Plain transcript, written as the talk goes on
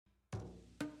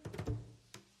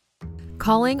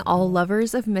Calling all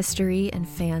lovers of mystery and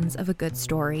fans of a good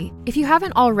story. If you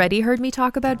haven't already heard me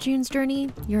talk about June's Journey,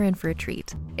 you're in for a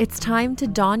treat. It's time to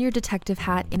don your detective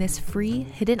hat in this free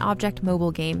hidden object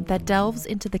mobile game that delves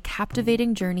into the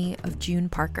captivating journey of June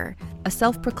Parker, a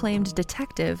self-proclaimed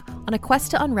detective on a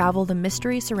quest to unravel the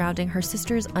mystery surrounding her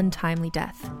sister's untimely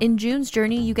death. In June's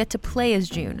Journey, you get to play as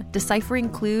June, deciphering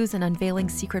clues and unveiling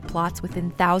secret plots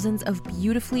within thousands of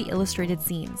beautifully illustrated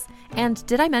scenes. And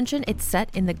did I mention it's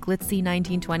set in the glitzy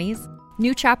 1920s?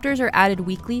 New chapters are added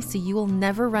weekly, so you will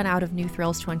never run out of new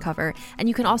thrills to uncover, and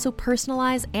you can also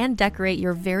personalize and decorate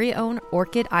your very own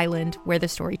Orchid Island where the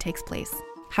story takes place.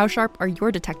 How sharp are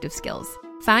your detective skills?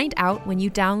 Find out when you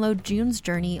download June's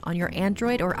Journey on your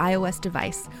Android or iOS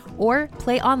device, or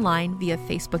play online via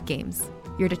Facebook Games.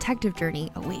 Your detective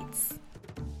journey awaits.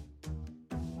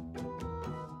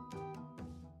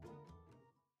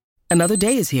 Another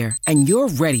day is here, and you're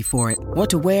ready for it.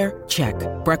 What to wear? Check.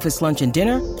 Breakfast, lunch, and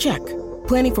dinner? Check.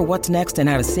 Planning for what's next and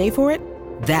how to save for it?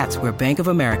 That's where Bank of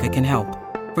America can help.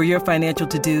 For your financial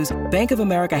to-dos, Bank of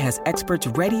America has experts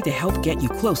ready to help get you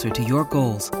closer to your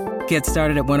goals. Get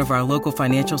started at one of our local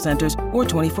financial centers or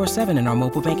 24/7 in our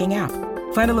mobile banking app.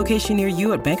 Find a location near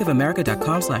you at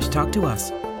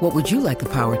bankofamerica.com/talktous. What would you like the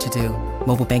power to do?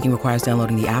 Mobile banking requires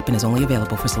downloading the app and is only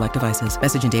available for select devices.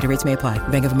 Message and data rates may apply.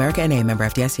 Bank of America N.A., member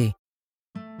FDIC.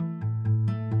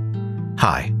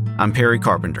 Hi, I'm Perry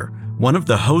Carpenter, one of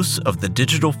the hosts of the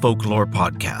Digital Folklore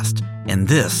podcast, and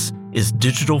this is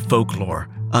Digital Folklore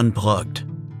Unplugged.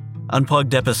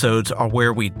 Unplugged episodes are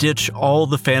where we ditch all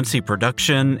the fancy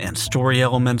production and story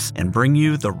elements and bring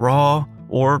you the raw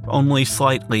or only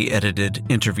slightly edited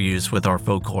interviews with our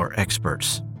folklore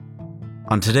experts.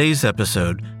 On today's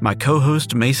episode, my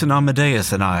co-host Mason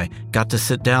Amadeus and I got to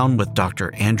sit down with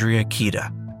Dr. Andrea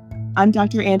Kitta. I'm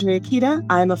Dr. Andrea Kitta.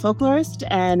 I'm a folklorist,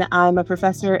 and I'm a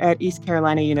professor at East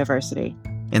Carolina University.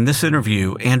 In this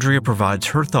interview, Andrea provides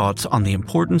her thoughts on the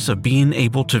importance of being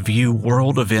able to view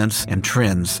world events and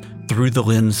trends through the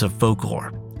lens of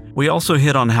folklore. We also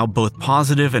hit on how both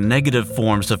positive and negative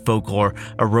forms of folklore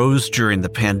arose during the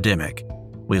pandemic.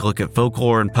 We look at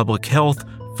folklore and public health,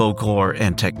 folklore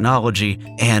and technology,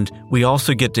 and we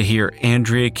also get to hear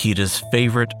Andrea Kitta's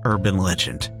favorite urban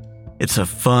legend. It's a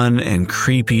fun and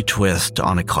creepy twist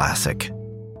on a classic.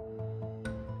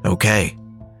 Okay,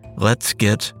 let's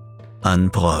get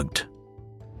unplugged.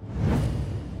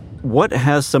 What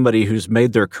has somebody who's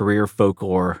made their career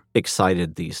folklore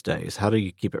excited these days? How do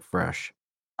you keep it fresh?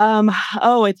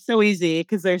 It's so easy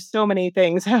because there's so many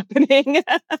things happening.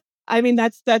 I mean,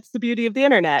 that's the beauty of the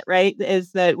internet, right?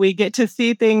 Is that we get to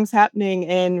see things happening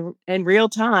in real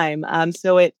time.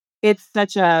 So it's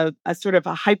such a sort of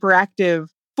a hyperactive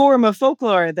form of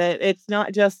folklore that it's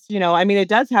not just, it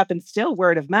does happen still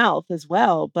word of mouth as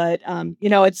well. But,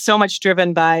 it's so much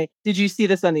driven by, did you see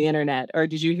this on the internet or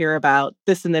did you hear about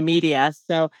this in the media?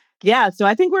 So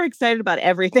I think we're excited about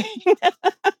everything.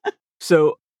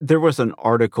 So there was an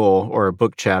article or a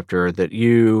book chapter that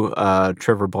you,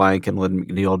 Trevor Blank and Lynn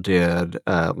McNeil did.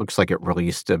 Looks like it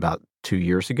released about 2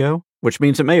 years ago, which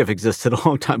means it may have existed a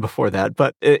long time before that.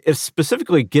 But it's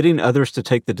specifically getting others to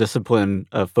take the discipline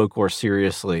of folklore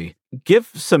seriously. Give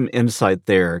some insight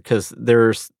there, because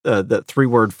there's that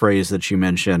 3-word phrase that you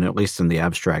mentioned, at least in the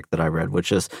abstract that I read,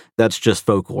 which is, that's just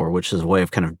folklore, which is a way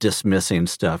of kind of dismissing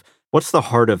stuff. What's the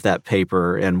heart of that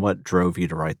paper and what drove you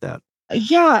to write that?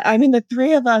 Yeah, the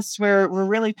three of us were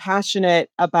really passionate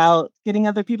about getting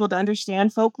other people to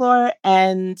understand folklore,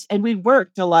 and we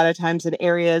worked a lot of times in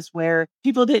areas where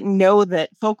people didn't know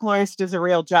that folklorist is a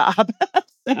real job.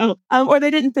 So, or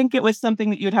they didn't think it was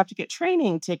something that you'd have to get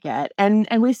training to get. And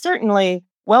we certainly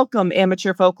welcome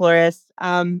amateur folklorists,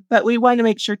 but we want to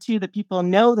make sure too that people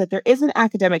know that there is an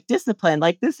academic discipline.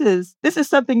 Like this is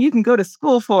something you can go to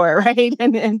school for, right?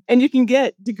 And you can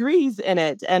get degrees in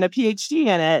it and a PhD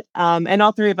in it. And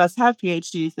all three of us have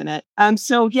PhDs in it.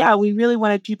 We really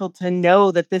wanted people to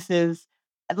know that this is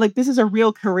a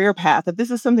real career path. If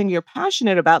this is something you're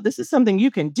passionate about, this is something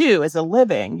you can do as a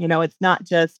living. It's not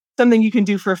just something you can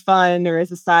do for fun or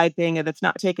as a side thing and it's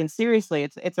not taken seriously.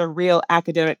 It's a real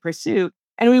academic pursuit.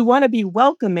 And we want to be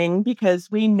welcoming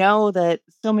because we know that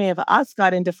so many of us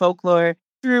got into folklore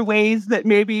through ways that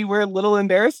maybe we're a little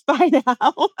embarrassed by now.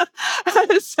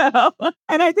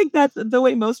 And I think that's the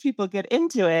way most people get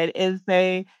into it is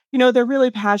they're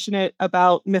really passionate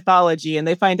about mythology and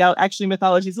they find out actually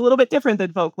mythology is a little bit different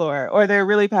than folklore, or they're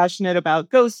really passionate about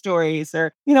ghost stories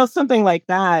or, something like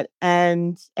that.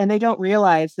 And they don't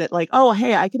realize that like, oh,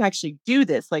 hey, I can actually do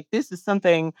this. Like this is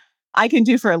something I can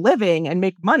do for a living and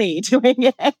make money doing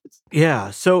it.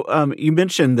 Yeah. So you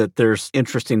mentioned that there's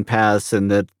interesting paths and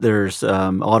that there's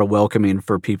a lot of welcoming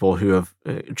for people who have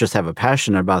just have a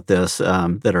passion about this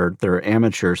they're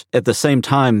amateurs. At the same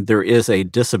time, there is a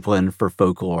discipline for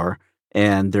folklore,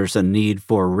 and there's a need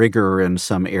for rigor in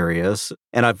some areas.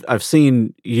 And I've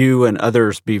seen you and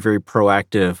others be very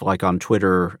proactive, like on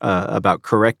Twitter, about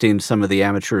correcting some of the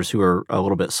amateurs who are a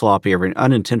little bit sloppy,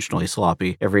 unintentionally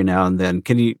sloppy every now and then.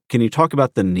 Can you talk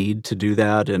about the need to do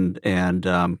that and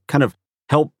kind of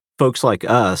help folks like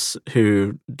us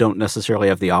who don't necessarily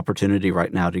have the opportunity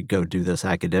right now to go do this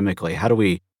academically? How do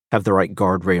we have the right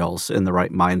guardrails and the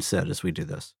right mindset as we do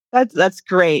this? That's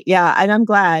great. Yeah. And I'm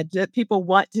glad that people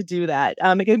want to do that.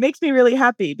 It makes me really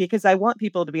happy because I want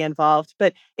people to be involved.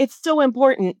 But it's so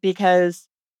important because,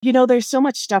 there's so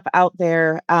much stuff out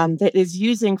there that is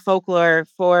using folklore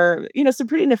for, some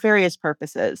pretty nefarious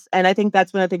purposes. And I think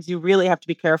that's one of the things you really have to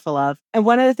be careful of. And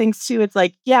one of the things, too, it's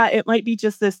like, yeah, it might be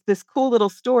just this cool little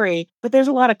story, but there's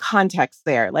a lot of context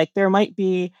there. Like there might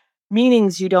be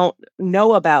meanings you don't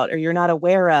know about or you're not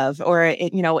aware of, or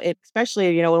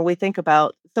especially, when we think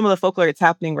about some of the folklore that's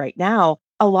happening right now,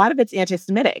 a lot of it's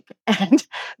anti-Semitic. And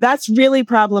that's really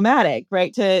problematic,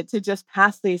 right? To just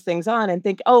pass these things on and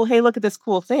think, oh, hey, look at this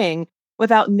cool thing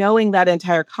without knowing that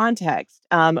entire context,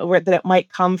 that it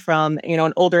might come from,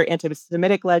 an older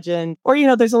anti-Semitic legend, or,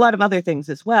 there's a lot of other things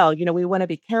as well. We want to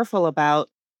be careful about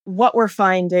what we're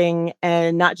finding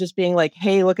and not just being like,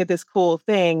 hey, look at this cool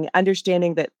thing,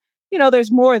 understanding that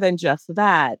there's more than just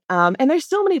that. And there's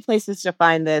so many places to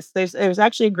find this. There's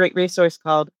actually a great resource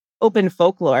called Open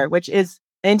Folklore, which is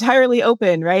entirely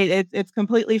open, right? It's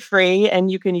completely free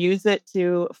and you can use it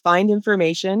to find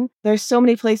information. There's so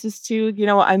many places too.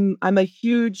 I'm a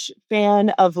huge fan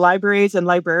of libraries and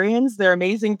librarians. They're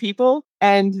amazing people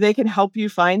and they can help you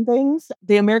find things.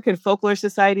 The American Folklore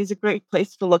Society is a great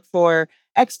place to look for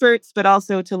experts, but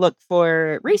also to look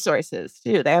for resources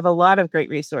too. They have a lot of great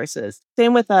resources.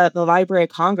 Same with the Library of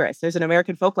Congress. There's an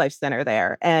American Folklife Center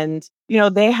there. And,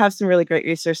 they have some really great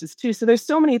resources too. So there's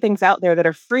so many things out there that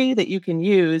are free that you can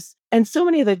use. And so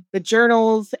many of the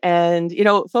journals and,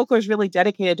 folklore is really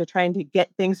dedicated to trying to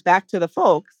get things back to the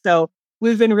folks. So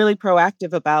we've been really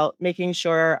proactive about making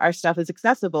sure our stuff is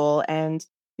accessible. And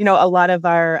a lot of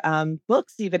our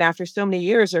books, even after so many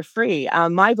years, are free.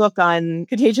 My book on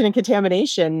contagion and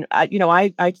contamination,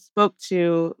 I spoke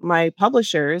to my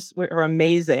publishers, who are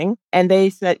amazing. And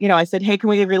they said, I said, hey, can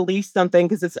we release something?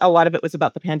 Because a lot of it was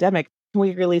about the pandemic. Can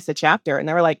we release a chapter? And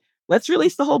they were like, let's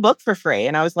release the whole book for free.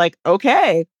 And I was like,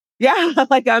 okay, yeah,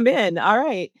 like I'm in. All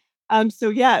right. So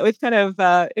yeah, it was kind of,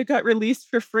 it got released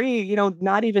for free,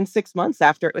 not even 6 months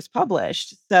after it was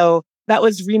published. So that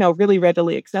was, really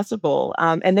readily accessible.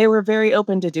 And they were very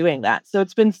open to doing that. So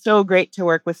it's been so great to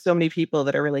work with so many people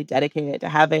that are really dedicated to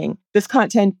having this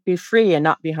content be free and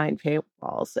not behind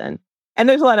paywalls. And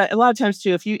there's a lot of times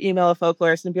too, if you email a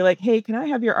folklorist and be like, hey, can I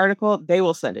have your article? They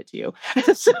will send it to you.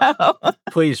 So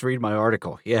please read my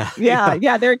article. Yeah.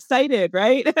 Yeah. They're excited,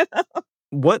 right?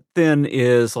 What then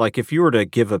is, like, if you were to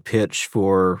give a pitch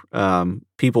for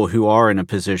people who are in a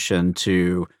position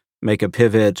to make a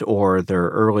pivot or they're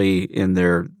early in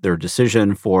their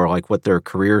decision for like what their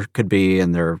career could be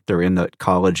and they're in the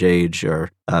college age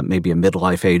or maybe a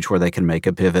midlife age where they can make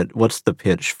a pivot, what's the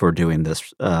pitch for doing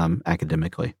this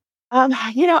academically?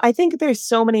 I think there's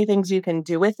so many things you can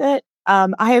do with it.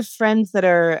 I have friends that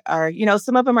are,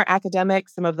 some of them are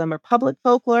academics, some of them are public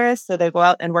folklorists. So they go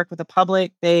out and work with the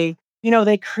public. They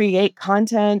create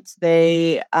content.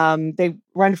 They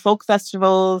run folk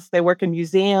festivals. They work in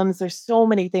museums. There's so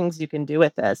many things you can do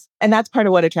with this. And that's part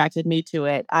of what attracted me to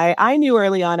it. I knew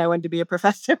early on I wanted to be a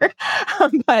professor,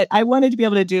 but I wanted to be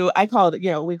able to do,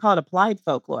 we call it applied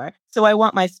folklore. So I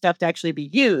want my stuff to actually be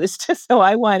used. So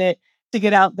I want it to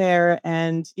get out there.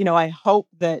 And, I hope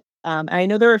that I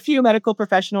know there are a few medical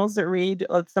professionals that read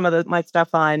some of my stuff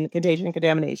on contagion and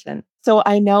contamination. So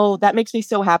I know that makes me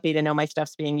so happy to know my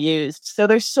stuff's being used. So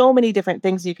there's so many different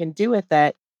things you can do with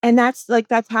it. And that's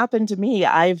happened to me.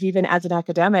 I've even as an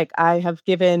academic, I have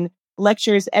given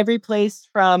lectures every place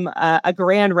from a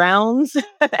grand rounds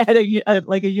at a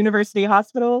university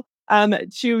hospital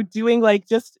to doing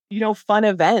fun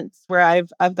events where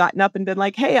I've gotten up and been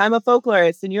like, hey, I'm a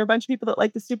folklorist and you're a bunch of people that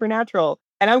like the supernatural.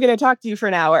 And I'm going to talk to you for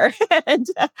an hour. and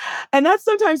that's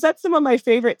some of my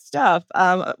favorite stuff.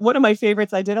 One of my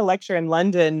favorites, I did a lecture in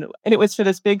London and it was for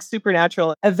this big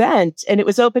supernatural event and it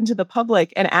was open to the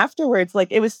public. And afterwards,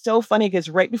 it was so funny because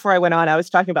right before I went on, I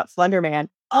was talking about Slender Man.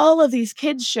 All of these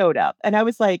kids showed up and I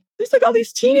was like, there's like all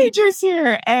these teenagers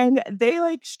here. And they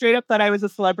like straight up thought I was a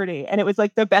celebrity. And it was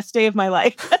like the best day of my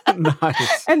life.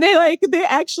 Nice. And they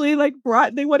actually like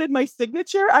they wanted my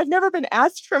signature. I've never been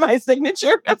asked for my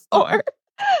signature before.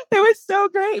 It was so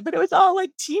great, but it was all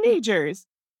like teenagers.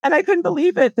 And I couldn't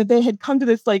believe it that they had come to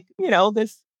this like,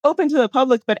 this open to the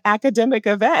public, but academic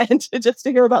event just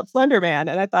to hear about Slender Man.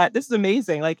 And I thought, this is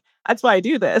amazing. Like, that's why I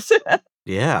do this.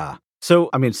 Yeah.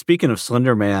 So, I mean, speaking of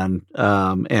Slender Man,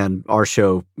 and our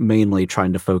show mainly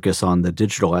trying to focus on the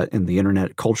digital and the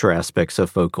internet culture aspects of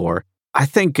folklore, I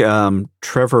think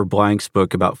Trevor Blank's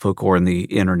book about folklore and the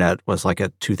internet was like a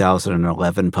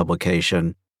 2011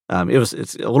 publication.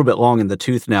 It's a little bit long in the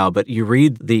tooth now, but you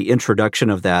read the introduction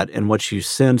of that, and what you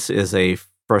sense is a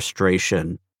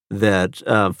frustration that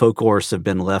folklorists have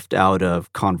been left out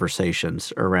of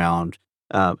conversations around,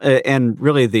 and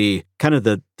really the kind of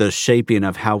the shaping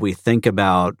of how we think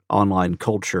about online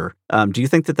culture. Do you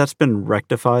think that that's been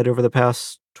rectified over the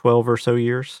past 12 or so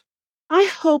years? I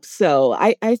hope so.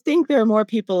 I think there are more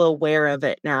people aware of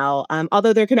it now,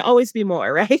 although there can always be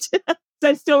more, right? So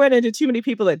I still run into too many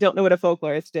people that don't know what a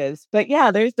folklorist is. But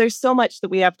yeah, there's so much that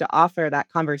we have to offer that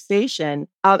conversation.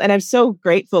 And I'm so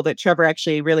grateful that Trevor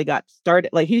actually really got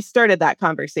started. Like he started that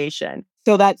conversation.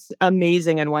 So that's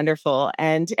amazing and wonderful.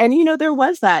 And there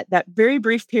was that very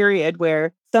brief period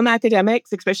where some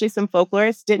academics, especially some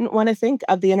folklorists, didn't want to think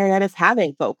of the internet as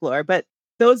having folklore. But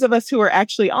those of us who were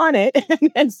actually on it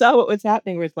and saw what was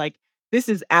happening was like, this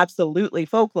is absolutely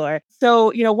folklore.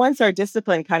 So, once our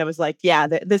discipline kind of was like, yeah,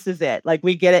 this is it. Like,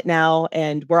 we get it now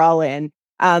and we're all in.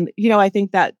 I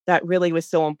think that really was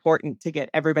so important to get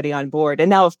everybody on board. And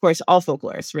now, of course, all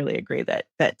folklorists really agree that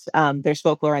there's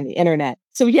folklore on the internet.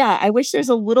 So, yeah, I wish there's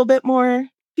a little bit more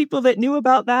people that knew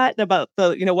about that, about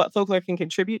the, what folklore can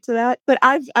contribute to that. But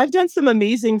I've done some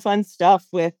amazing, fun stuff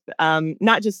with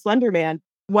not just Slender Man.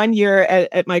 One year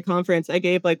at my conference, I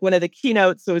gave like one of the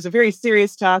keynotes. So it was a very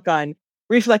serious talk on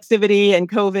reflexivity and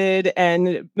COVID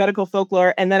and medical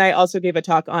folklore. And then I also gave a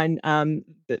talk on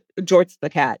Jorts the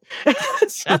cat.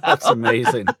 That's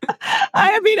amazing.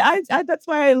 I that's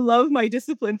why I love my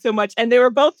discipline so much. And they were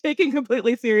both taken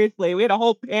completely seriously. We had a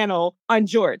whole panel on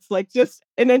Jorts, like just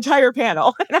an entire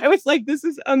panel. And I was like, this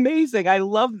is amazing. I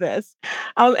love this.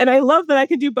 And I love that I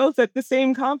can do both at the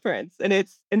same conference.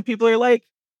 And people are like,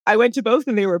 I went to both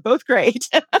and they were both great.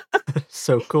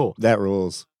 So cool. That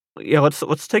rules. Yeah,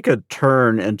 let's take a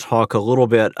turn and talk a little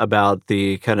bit about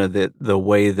the kind of the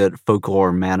way that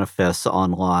folklore manifests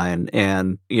online.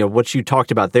 And what you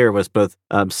talked about there was both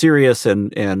serious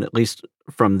and at least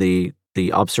from the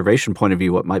observation point of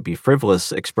view, what might be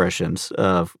frivolous expressions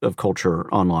of culture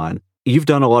online. You've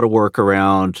done a lot of work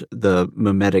around the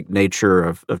mimetic nature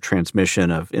of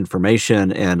transmission of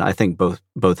information, and I think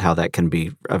both how that can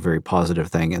be a very positive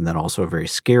thing and then also a very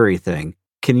scary thing.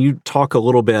 Can you talk a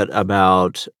little bit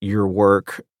about your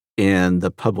work in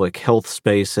the public health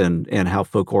space and how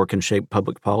folklore can shape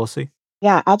public policy?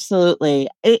 Yeah, absolutely.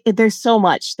 There's so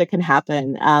much that can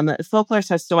happen. Folklore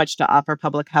has so much to offer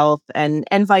public health and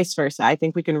vice versa. I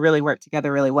think we can really work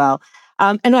together really well.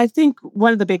 And I think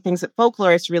one of the big things that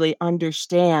folklorists really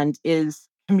understand is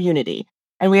community.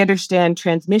 And we understand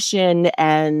transmission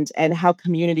and how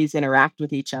communities interact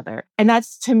with each other. And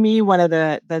that's, to me, one of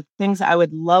the things I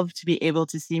would love to be able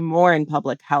to see more in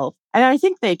public health. And I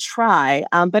think they try,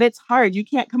 but it's hard. You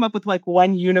can't come up with like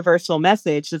one universal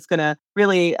message that's going to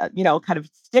really, kind of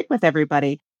stick with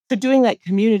everybody. So doing that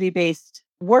community-based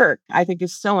work, I think,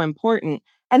 is so important.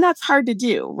 And that's hard to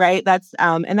do, right?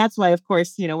 And that's why, of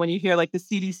course, when you hear like the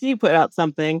CDC put out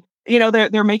something,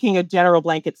 they're making a general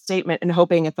blanket statement and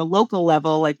hoping at the local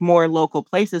level, like more local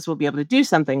places will be able to do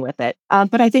something with it.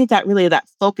 But I think that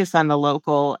focus on the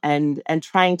local and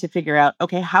trying to figure out,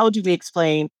 okay, how do we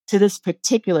explain to this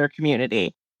particular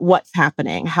community what's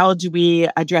happening? How do we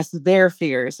address their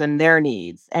fears and their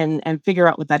needs and figure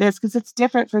out what that is? Because it's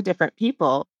different for different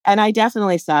people. And I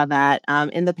definitely saw that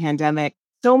in the pandemic.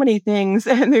 So many things.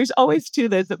 And there's always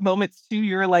those moments too,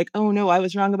 you're like, oh no, I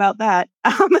was wrong about that.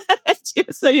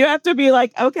 So you have to be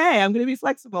like, okay, I'm going to be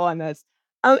flexible on this.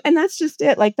 And that's just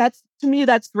it. Like, to me,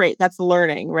 that's great. That's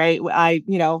learning, right?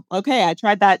 Okay, I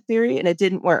tried that theory and it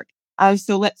didn't work.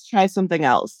 So let's try something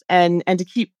else. And to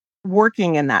keep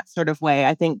working in that sort of way,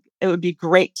 I think it would be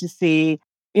great to see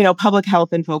public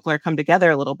health and folklore come together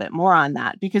a little bit more on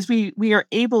that, because we are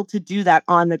able to do that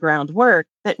on the ground work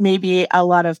that maybe a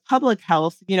lot of public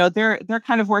health, they're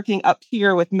kind of working up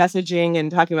here with messaging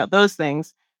and talking about those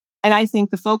things. And I think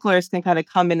the folklorists can kind of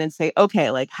come in and say, okay,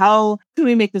 like how can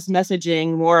we make this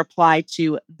messaging more apply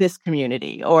to this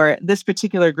community or this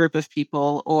particular group of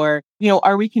people? Or,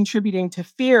 are we contributing to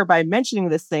fear by mentioning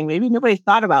this thing? Maybe nobody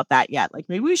thought about that yet. Like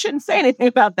maybe we shouldn't say anything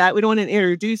about that. We don't want to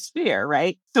introduce fear,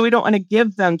 right? So we don't want to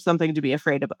give them something to be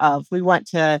afraid of. We want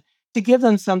to give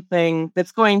them something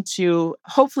that's going to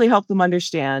hopefully help them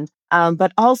understand,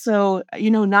 but also,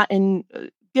 not in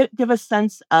give a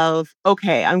sense of,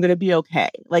 okay, I'm going to be okay.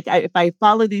 Like if I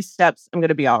follow these steps, I'm going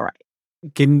to be all right.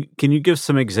 Can you give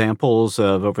some examples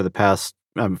of over the past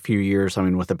few years? I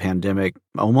mean, with the pandemic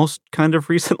almost kind of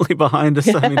recently behind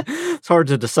us, I mean, it's hard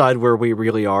to decide where we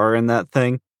really are in that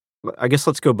thing. I guess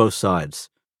let's go both sides.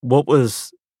 What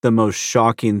was the most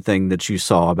shocking thing that you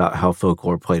saw about how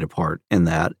folklore played a part in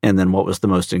that? And then what was the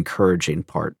most encouraging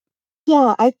part?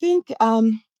 Yeah, I think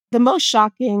the most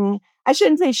shocking, I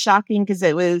shouldn't say shocking because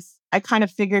I kind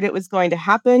of figured it was going to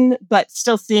happen, but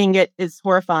still seeing it is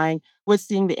horrifying, was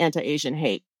seeing the anti-Asian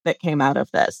hate that came out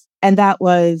of this. And that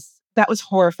was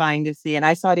horrifying to see. And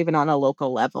I saw it even on a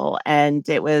local level. And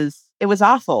it was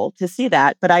awful to see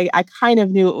that. But I kind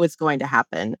of knew it was going to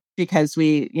happen because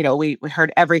we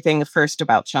heard everything first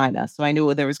about China. So I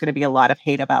knew there was going to be a lot of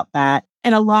hate about that.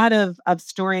 And a lot of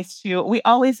stories too. We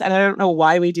always, and I don't know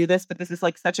why we do this, but this is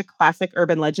like such a classic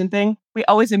urban legend thing. We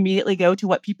always immediately go to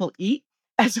what people eat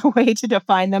as a way to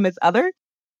define them as other.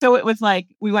 So it was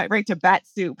like, we went right to bat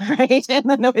soup, right? And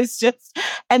then it was just,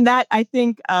 and that I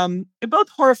think it both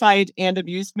horrified and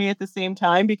amused me at the same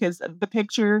time because the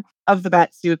picture of the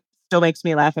bat soup still makes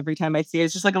me laugh every time I see it.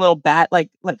 It's just like a little bat,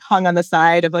 like hung on the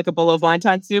side of like a bowl of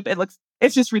wonton soup.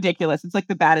 It's just ridiculous. It's like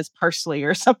the bat is parsley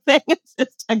or something. It's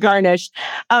just a garnish.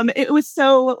 It was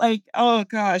so like, oh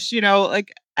gosh,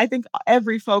 like I think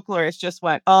every folklorist just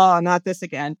went, oh, not this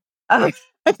again.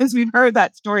 Because we've heard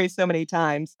that story so many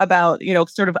times about,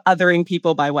 sort of othering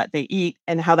people by what they eat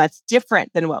and how that's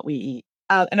different than what we eat.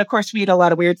 And of course, we eat a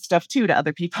lot of weird stuff too to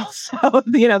other people. So,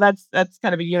 that's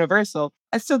kind of a universal.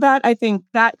 So that I think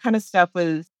that kind of stuff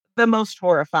was the most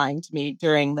horrifying to me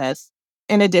during this.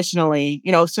 And additionally,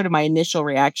 sort of my initial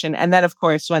reaction. And then, of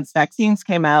course, once vaccines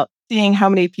came out, seeing how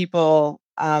many people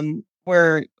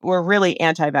were really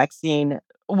anti-vaccine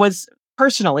was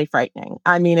personally frightening.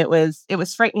 I mean, it was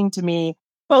frightening to me,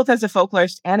 both as a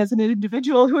folklorist and as an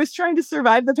individual who was trying to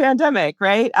survive the pandemic,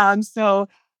 right? So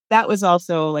that was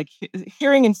also like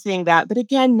hearing and seeing that, but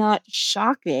again, not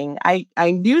shocking.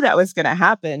 I knew that was going to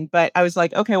happen, but I was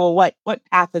like, okay, well, what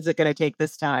path is it going to take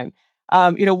this time?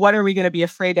 What are we going to be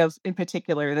afraid of in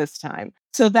particular this time?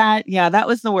 So that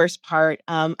was the worst part.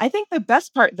 I think the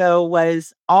best part, though,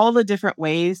 was all the different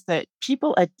ways that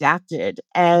people adapted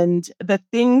and the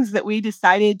things that we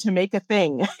decided to make a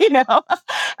thing,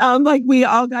 like we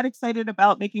all got excited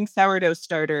about making sourdough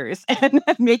starters and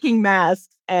making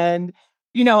masks and,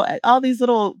 all these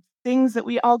little things that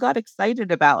we all got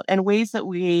excited about and ways that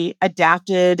we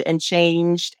adapted and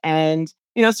changed and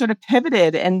sort of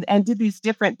pivoted and did these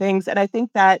different things. And I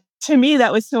think that to me,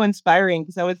 that was so inspiring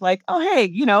because I was like, oh, hey,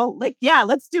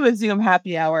 let's do a Zoom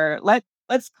happy hour.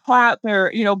 Let's clap or,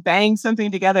 bang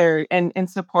something together in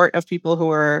support of people who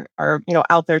are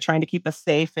out there trying to keep us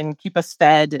safe and keep us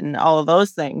fed and all of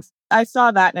those things. I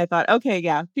saw that and I thought, okay,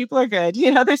 yeah, people are good.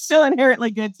 They're still inherently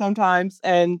good sometimes.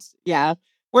 And yeah,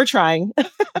 we're trying.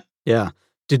 Yeah.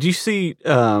 Did you see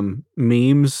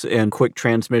memes and quick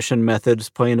transmission methods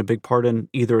playing a big part in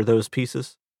either of those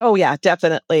pieces? Oh, yeah,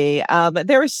 definitely.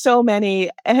 There were so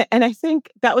many. And I think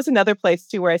that was another place,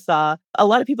 too, where I saw a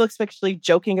lot of people especially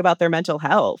joking about their mental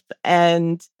health.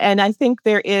 And I think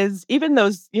there is even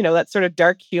those, that sort of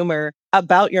dark humor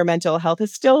about your mental health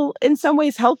is still in some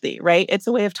ways healthy, right? It's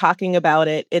a way of talking about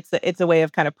it. It's a way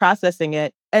of kind of processing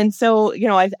it. And so,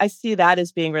 I see that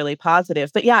as being really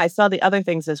positive. But yeah, I saw the other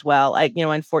things as well. I,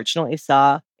 unfortunately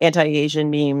saw anti-Asian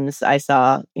memes. I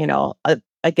saw,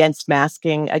 against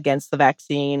masking, against the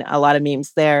vaccine, a lot of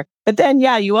memes there. But then,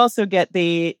 yeah, you also get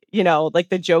the, like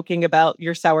the joking about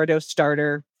your sourdough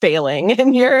starter failing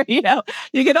and you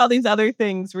get all these other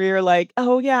things where you're like,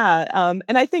 oh, yeah.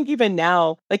 And I think even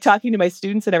now, like talking to my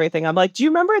students and everything, I'm like, do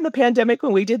you remember in the pandemic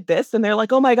when we did this? And they're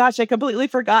like, oh my gosh, I completely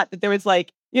forgot that there was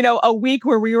like, a week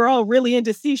where we were all really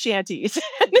into sea shanties.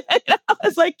 I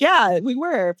was like, yeah, we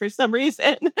were for some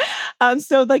reason.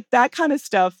 So like that kind of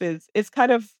stuff is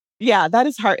kind of, yeah, that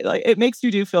is hard. Like it makes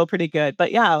you do feel pretty good.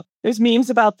 But yeah, there's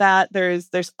memes about that.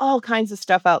 There's all kinds of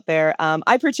stuff out there.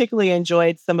 I particularly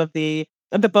enjoyed some of the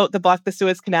boat that blocked the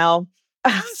Suez Canal.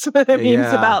 Some of the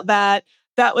memes about that.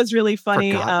 That was really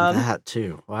funny. Forgotten that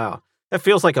too. Wow. That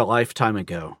feels like a lifetime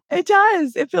ago. It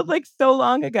does. It feels like so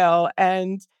long ago.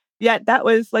 And Yet that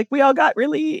was like, we all got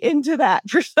really into that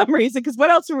for some reason, because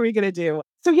what else were we going to do?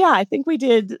 So yeah, I think we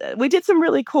did some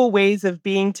really cool ways of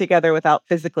being together without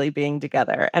physically being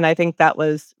together. And I think that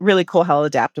was really cool how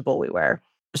adaptable we were.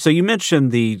 So you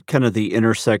mentioned the kind of the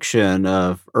intersection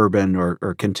of urban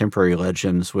or contemporary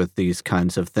legends with these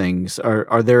kinds of things.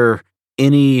 Are there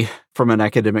any, from an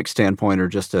academic standpoint or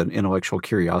just an intellectual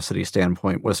curiosity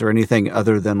standpoint, was there anything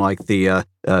other than like the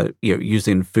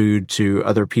using food to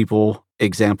other people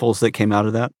examples that came out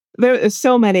of that? There are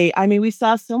so many. I mean, we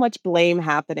saw so much blame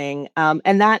happening,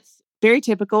 and that's very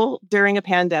typical during a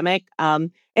pandemic.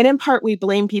 And in part, we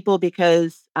blame people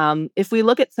because if we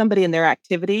look at somebody and their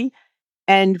activity,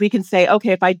 and we can say,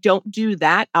 okay, if I don't do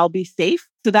that, I'll be safe.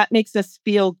 So that makes us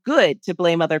feel good to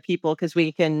blame other people because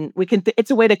we can.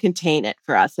 It's a way to contain it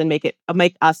for us and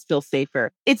make us feel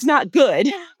safer. It's not good,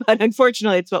 but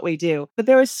unfortunately, it's what we do. But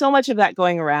there was so much of that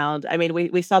going around. I mean,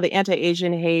 we saw the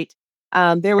anti-Asian hate.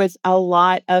 There was a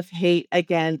lot of hate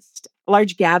against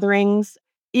large gatherings,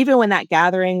 even when that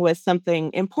gathering was something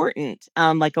important,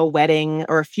 like a wedding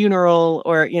or a funeral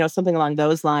or, something along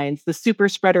those lines. The super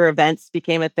spreader events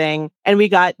became a thing. And we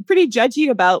got pretty judgy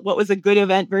about what was a good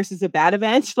event versus a bad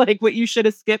event, like what you should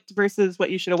have skipped versus what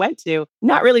you should have went to,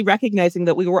 not really recognizing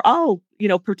that we were all,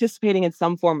 participating in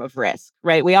some form of risk,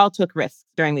 right? We all took risks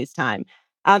during these times.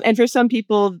 And for some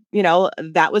people,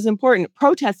 that was important.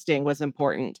 Protesting was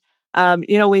important.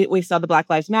 We saw the Black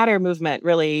Lives Matter movement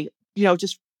really,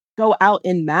 just go out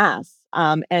in mass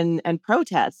and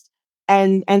protest.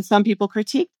 And some people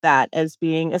critiqued that as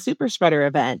being a super spreader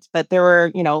event. But there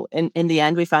were, in the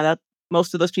end, we found out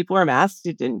most of those people were masked.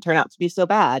 It didn't turn out to be so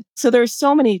bad. So there's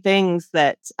so many things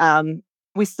that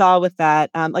we saw with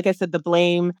that. Like I said, the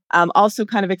blame also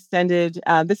kind of extended.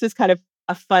 This is kind of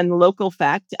a fun local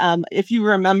fact. If you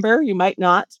remember, you might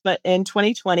not, but in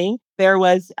 2020, there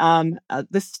was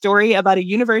this story about a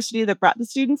university that brought the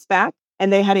students back.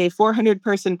 And they had a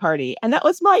 400-person party. And that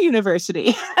was my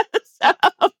university.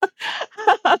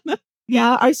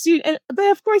 Our student,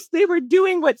 but of course, they were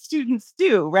doing what students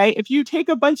do, right? If you take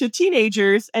a bunch of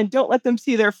teenagers and don't let them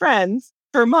see their friends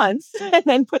for months and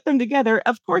then put them together,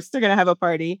 of course, they're going to have a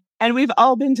party. And we've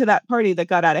all been to that party that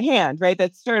got out of hand, right?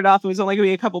 That started off, it was only going to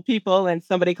be a couple people and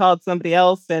somebody called somebody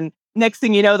else. And next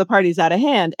thing you know, the party's out of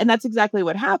hand. And that's exactly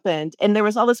what happened. And there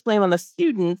was all this blame on the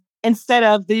students instead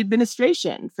of the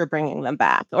administration for bringing them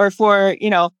back, or for,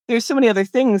 there's so many other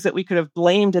things that we could have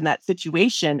blamed in that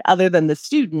situation other than the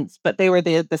students, but they were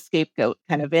the scapegoat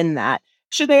kind of in that.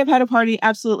 Should they have had a party?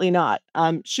 Absolutely not.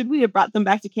 Should we have brought them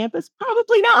back to campus?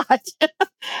 Probably not.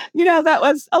 That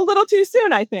was a little too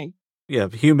soon, I think. Yeah,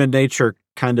 human nature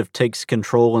kind of takes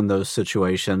control in those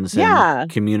situations. And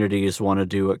communities want to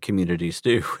do what communities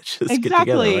do, which is get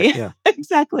together. Right? Yeah.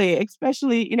 Exactly.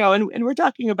 Especially, and we're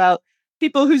talking about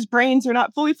people whose brains are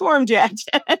not fully formed yet.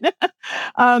 And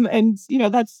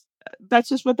that's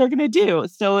just what they're going to do.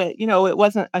 So, it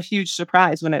wasn't a huge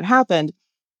surprise when it happened.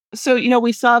 So,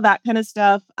 we saw that kind of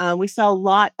stuff. We saw a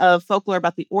lot of folklore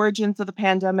about the origins of the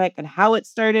pandemic and how it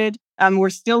started. We're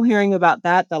still hearing about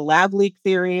that, the lab leak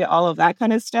theory, all of that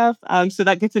kind of stuff. So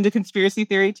that gets into conspiracy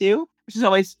theory too, which is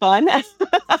always fun.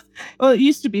 Well, it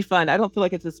used to be fun. I don't feel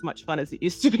like it's as much fun as it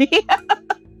used to be.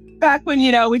 Back when,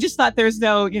 we just thought there's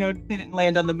no, they didn't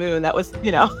land on the moon. That was,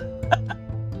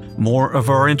 More of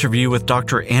our interview with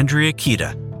Dr. Andrea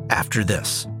Kitta after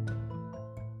this.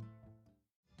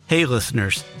 Hey,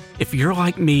 listeners. If you're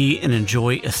like me and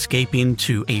enjoy escaping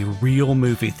to a real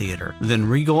movie theater, then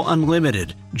Regal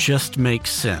Unlimited just makes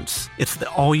sense. It's the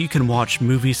all-you-can-watch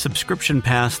movie subscription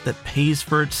pass that pays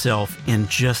for itself in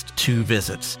just 2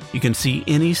 visits. You can see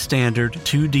any standard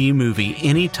 2D movie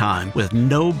anytime with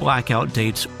no blackout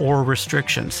dates or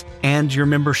restrictions. And your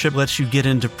membership lets you get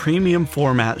into premium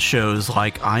format shows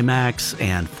like IMAX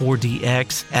and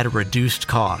 4DX at a reduced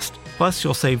cost. Plus,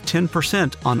 you'll save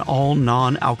 10% on all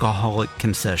non-alcoholic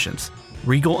concessions.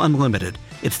 Regal Unlimited.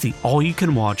 It's the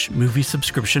all-you-can-watch movie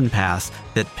subscription pass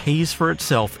that pays for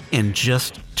itself in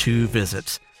just 2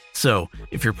 visits. So,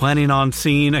 if you're planning on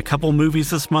seeing a couple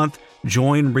movies this month,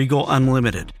 join Regal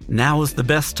Unlimited. Now is the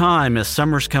best time as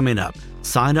summer's coming up.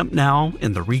 Sign up now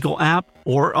in the Regal app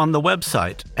or on the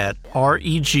website at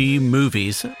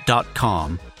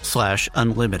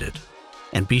regmovies.com/unlimited.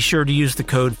 And be sure to use the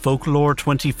code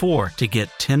Folklore24 to get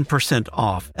 10%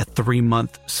 off a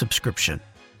 3-month subscription.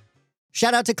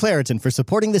 Shout out to Claritin for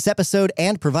supporting this episode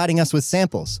and providing us with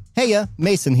samples. Heya,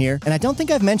 Mason here, and I don't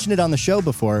think I've mentioned it on the show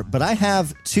before, but I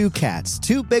have 2 cats,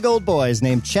 2 big old boys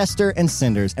named Chester and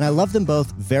Cinders, and I love them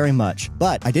both very much.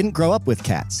 But I didn't grow up with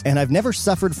cats, and I've never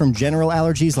suffered from general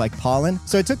allergies like pollen,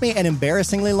 so it took me an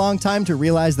embarrassingly long time to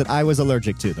realize that I was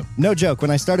allergic to them. No joke, when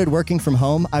I started working from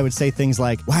home, I would say things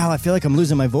like, wow, I feel like I'm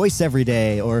losing my voice every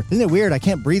day, or isn't it weird, I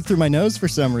can't breathe through my nose for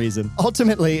some reason.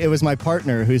 Ultimately, it was my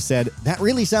partner who said, that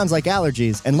really sounds like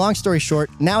allergies, and long story short,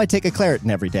 now I take a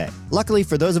Claritin every day. Luckily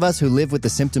for those of us who live with the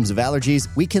symptoms of allergies,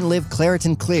 we can live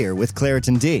Claritin Clear with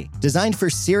Claritin D. Designed for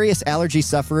serious allergy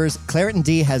sufferers, Claritin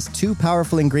D has 2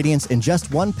 powerful ingredients in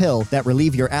just 1 pill that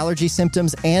relieve your allergy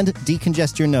symptoms and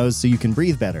decongest your nose so you can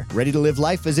breathe better. Ready to live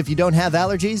life as if you don't have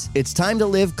allergies? It's time to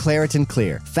live Claritin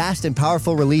Clear. Fast and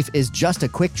powerful relief is just a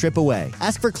quick trip away.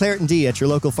 Ask for Claritin D at your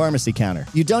local pharmacy counter.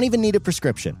 You don't even need a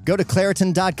prescription. Go to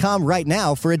Claritin.com right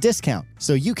now for a discount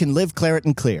so you can live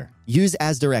Claritin Clear. Use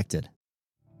as directed.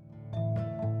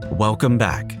 Welcome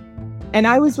back. And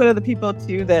I was one of the people,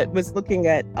 too, that was looking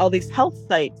at all these health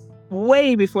sites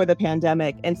way before the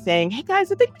pandemic and saying, hey,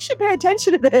 guys, I think we should pay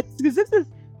attention to this because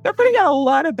they're putting out a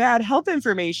lot of bad health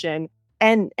information.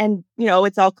 And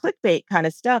it's all clickbait kind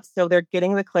of stuff. So they're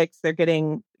getting the clicks, they're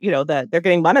getting, they're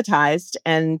getting monetized.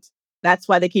 And that's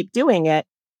why they keep doing it.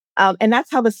 And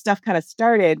that's how this stuff kind of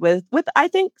started with, I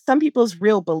think, some people's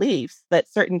real beliefs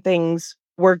that certain things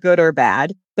were good or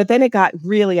bad. But then it got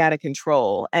really out of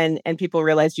control and people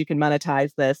realized you can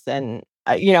monetize this. And,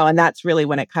 and that's really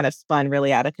when it kind of spun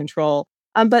really out of control.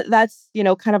 But that's,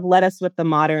 kind of led us with the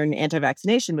modern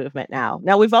anti-vaccination movement now.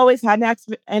 Now, we've always had an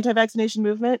anti-vaccination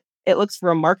movement. It looks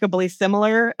remarkably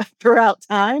similar throughout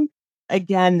time.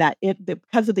 Again,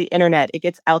 because of the internet, it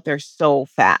gets out there so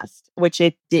fast, which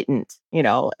it didn't,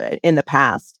 in the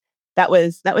past. That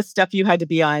was stuff you had to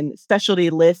be on specialty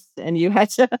lists and you had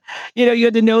to, you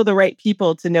had to know the right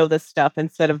people to know this stuff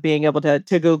instead of being able to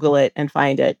Google it and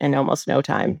find it in almost no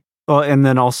time. Well, and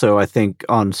then also I think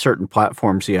on certain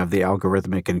platforms, you have the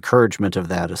algorithmic encouragement of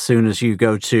that. As soon as you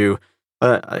go to,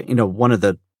 one of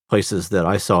the places that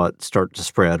I saw it start to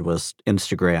spread was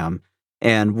Instagram.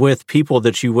 And with people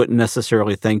that you wouldn't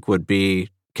necessarily think would be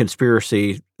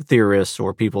conspiracy theorists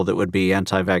or people that would be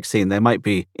anti-vaccine, they might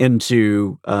be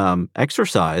into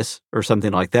exercise or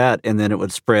something like that. And then it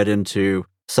would spread into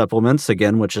supplements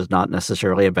again, which is not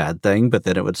necessarily a bad thing, but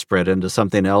then it would spread into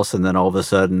something else. And then all of a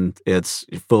sudden it's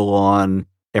full on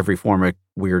every form of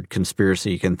weird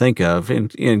conspiracy you can think of,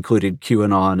 including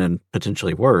QAnon and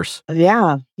potentially worse.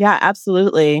 Yeah,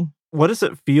 absolutely. What does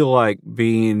it feel like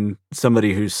being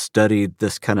somebody who's studied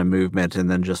this kind of movement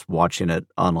and then just watching it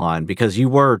online? Because you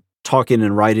were talking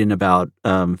and writing about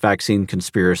vaccine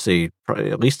conspiracy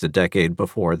probably at least a decade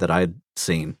before that I'd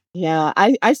seen. Yeah,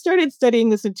 I started studying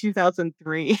this in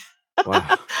 2003.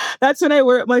 Wow. That's when I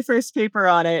wrote my first paper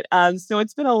on it. So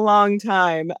it's been a long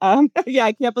time. I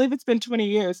can't believe it's been 20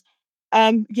 years.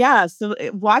 So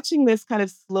watching this kind of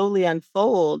slowly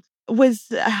unfold was,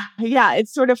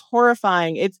 it's sort of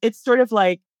horrifying. It's sort of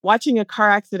like watching a car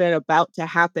accident about to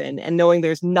happen and knowing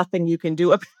there's nothing you can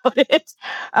do about it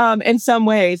in some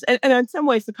ways. And in some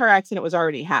ways, the car accident was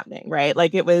already happening, right?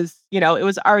 Like it was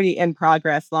already in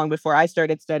progress long before I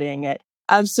started studying it.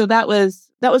 So that was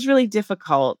really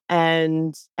difficult.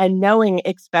 And knowing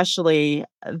especially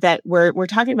that we're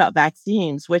talking about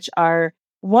vaccines, which are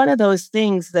one of those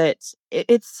things that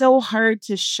it's so hard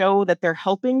to show that they're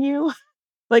helping you.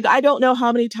 Like, I don't know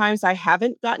how many times I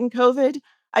haven't gotten COVID.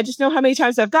 I just know how many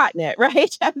times I've gotten it,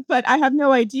 right? But I have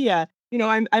no idea.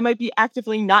 I might be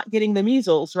actively not getting the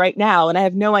measles right now, and I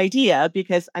have no idea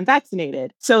because I'm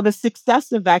vaccinated. So the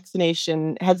success of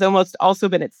vaccination has almost also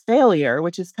been its failure,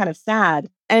 which is kind of sad.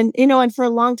 And, and for a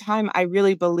long time, I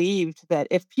really believed that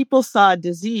if people saw a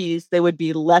disease, they would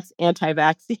be less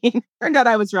anti-vaccine. Turned out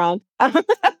I was wrong.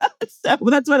 So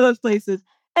that's one of those places.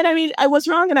 And I mean, I was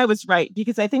wrong and I was right,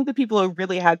 because I think the people who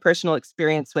really had personal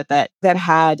experience with it, that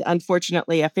had,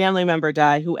 unfortunately, a family member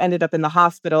die who ended up in the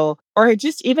hospital, or had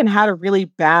just even had a really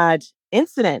bad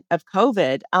incident of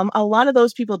COVID, a lot of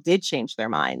those people did change their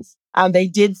minds. They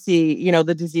did see,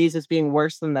 the disease as being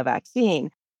worse than the vaccine.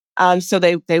 So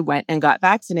they went and got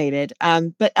vaccinated.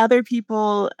 But other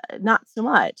people, not so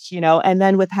much, and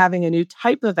then with having a new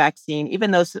type of vaccine,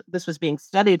 even though this was being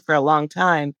studied for a long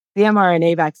time, the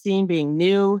mRNA vaccine being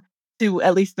new to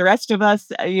at least the rest of us,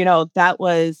 that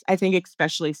was, I think,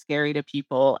 especially scary to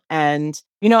people. And,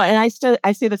 and I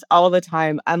say this all the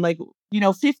time. I'm like,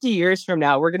 50 years from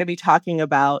now, we're going to be talking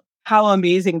about how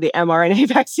amazing the mRNA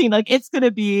vaccine, like it's going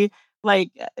to be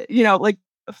like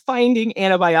finding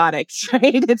antibiotics,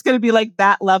 right? It's going to be like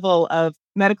that level of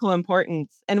medical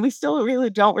importance. And we still really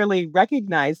don't really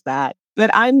recognize that.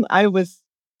 But I was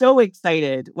so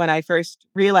excited when I first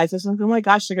realized this. I was like, oh my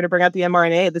gosh, they're going to bring out the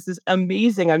mRNA. This is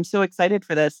amazing. I'm so excited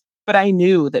for this. But I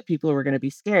knew that people were going to be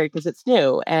scared because it's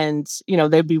new. And,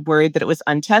 they'd be worried that it was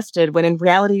untested when in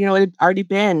reality, it had already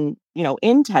been,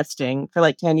 in testing for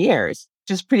like 10 years.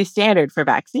 Just pretty standard for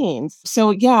vaccines. So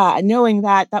yeah, knowing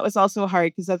that was also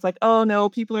hard because I was like, oh no,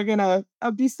 people are gonna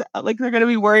they're gonna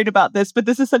be worried about this, but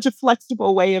this is such a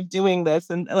flexible way of doing this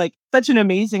and like such an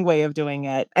amazing way of doing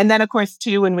it. And then of course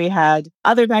too, when we had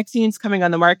other vaccines coming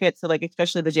on the market, so like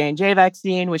especially the J&J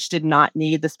vaccine, which did not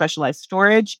need the specialized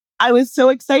storage, I was so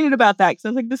excited about that because I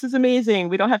was like, this is amazing.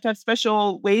 We don't have to have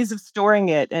special ways of storing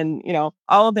it and,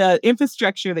 all the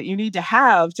infrastructure that you need to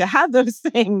have those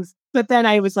things. But then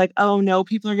I was like, oh no,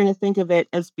 people are going to think of it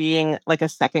as being like a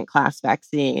second class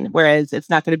vaccine, whereas it's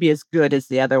not going to be as good as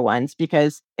the other ones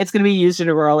because it's going to be used in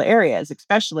rural areas,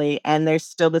 especially. And there's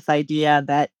still this idea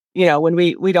that, when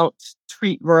we don't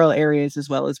treat rural areas as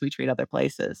well as we treat other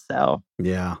places. So,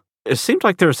 yeah. It seemed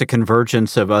like there was a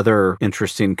convergence of other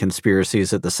interesting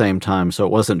conspiracies at the same time. So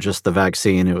it wasn't just the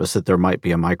vaccine. It was that there might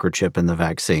be a microchip in the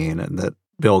vaccine and that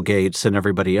Bill Gates and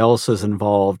everybody else is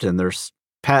involved. And there's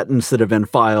patents that have been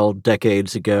filed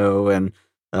decades ago. And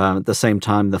at the same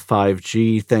time, the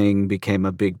 5G thing became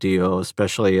a big deal,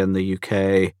 especially in the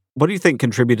UK. What do you think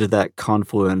contributed to that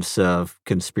confluence of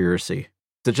conspiracy?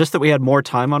 Is it just that we had more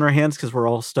time on our hands because we're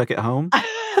all stuck at home?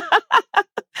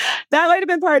 That might have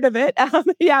been part of it.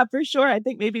 Yeah, for sure. I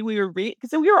think maybe we were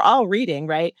because we were all reading,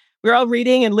 right? We were all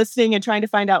reading and listening and trying to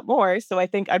find out more. So I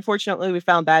think, unfortunately, we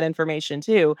found that information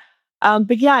too.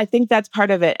 But yeah, I think that's part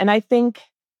of it. And I think,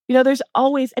 there's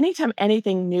always, anytime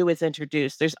anything new is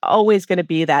introduced, there's always going to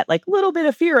be that like little bit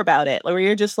of fear about it, where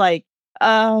you're just like,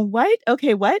 what?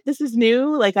 Okay, what? This is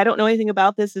new. Like, I don't know anything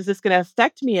about this. Is this going to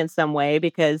affect me in some way?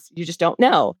 Because you just don't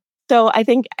know. So I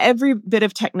think every bit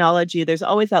of technology, there's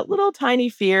always that little tiny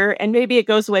fear, and maybe it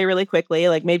goes away really quickly.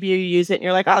 Like maybe you use it and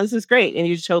you're like, oh, this is great. And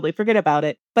you just totally forget about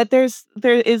it. But there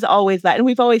is always that. And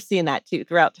we've always seen that too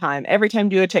throughout time. Every time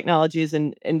new technology is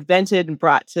invented and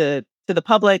brought to the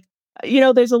public,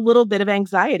 there's a little bit of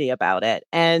anxiety about it.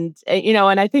 And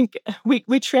I think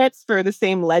we transfer the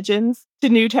same legends to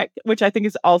new tech, which I think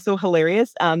is also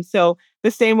hilarious. So the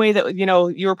same way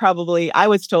that, I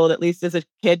was told, at least as a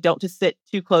kid, don't just sit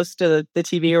too close to the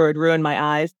TV or it would ruin my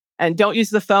eyes. And don't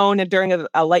use the phone during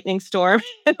a lightning storm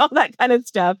and all that kind of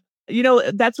stuff.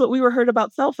 That's what we were heard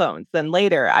about cell phones. Then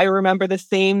later, I remember the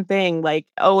same thing, like,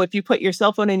 oh, if you put your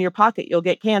cell phone in your pocket, you'll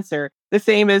get cancer. The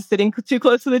same as sitting too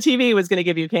close to the TV was going to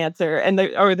give you cancer, and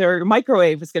their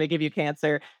microwave was going to give you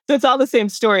cancer. So it's all the same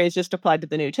story, it's just applied to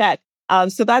the new tech.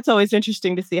 So that's always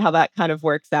interesting to see how that kind of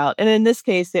works out. And in this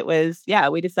case, it was,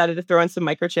 we decided to throw in some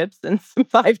microchips and some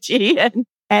 5G,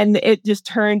 and it just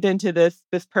turned into this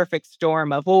perfect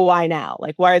storm of, well, why now?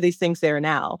 Like, why are these things there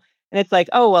now? And it's like,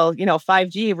 oh, well,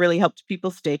 5G really helped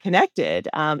people stay connected,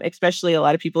 especially a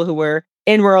lot of people who were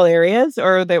in rural areas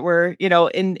or that were,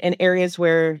 in areas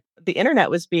where the internet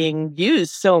was being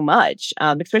used so much,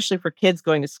 especially for kids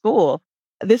going to school.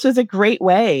 This was a great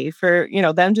way for,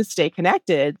 them to stay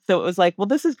connected. So it was like, well,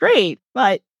 this is great,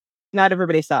 but not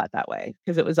everybody saw it that way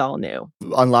because it was all new.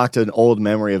 Unlocked an old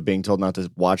memory of being told not to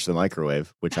watch the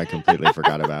microwave, which I completely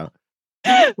forgot about.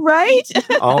 Right?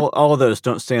 all of those.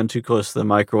 Don't stand too close to the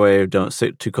microwave. Don't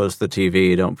sit too close to the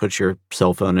TV. Don't put your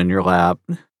cell phone in your lap.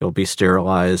 You'll be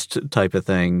sterilized type of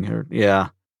thing. Yeah.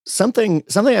 Something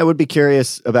I would be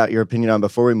curious about your opinion on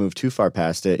before we move too far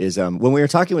past it is when we were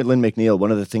talking with Lynn McNeil,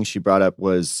 one of the things she brought up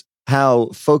was how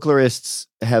folklorists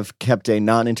have kept a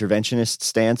non-interventionist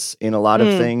stance in a lot of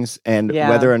things, and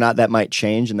whether or not that might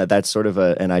change, and that's sort of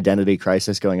an identity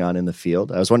crisis going on in the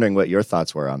field. I was wondering what your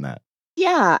thoughts were on that.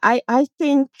 Yeah, I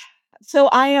think so.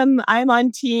 I'm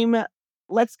on team.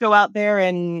 Let's go out there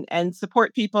and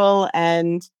support people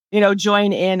and,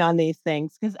 join in on these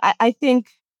things. Because I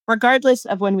think regardless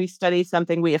of when we study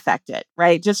something, we affect it,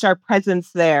 right? Just our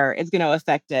presence there is going to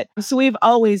affect it. So we've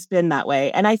always been that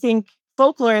way. And I think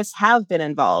folklorists have been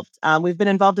involved. We've been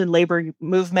involved in labor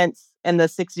movements in the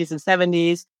 60s and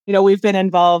 70s. We've been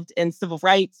involved in civil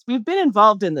rights. We've been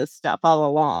involved in this stuff all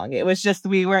along. It was just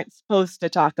we weren't supposed to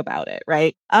talk about it,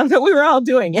 right? But we were all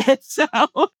doing it. So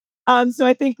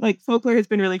I think like folklore has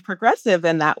been really progressive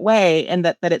in that way, and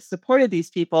that it supported these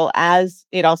people as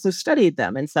it also studied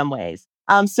them in some ways.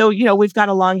 So we've got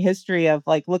a long history of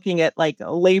like looking at like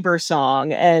a labor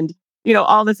song and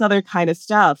all this other kind of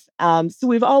stuff. So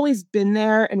we've always been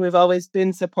there and we've always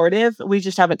been supportive. We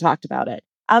just haven't talked about it.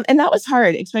 And that was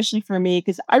hard, especially for me,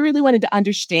 because I really wanted to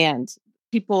understand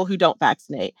people who don't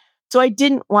vaccinate. So I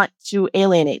didn't want to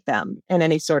alienate them in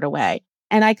any sort of way.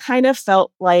 And I kind of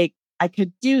felt like I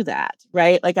could do that,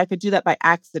 right? Like I could do that by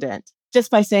accident,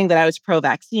 just by saying that I was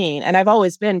pro-vaccine. And I've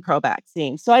always been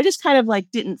pro-vaccine. So I just kind of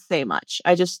like didn't say much.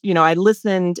 I just, I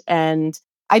listened and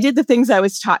I did the things I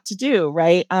was taught to do,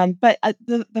 right? But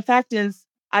the fact is,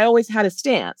 I always had a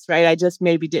stance, right? I just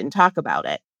maybe didn't talk about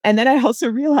it. And then I also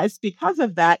realized because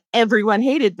of that, everyone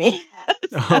hated me.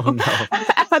 Oh, no.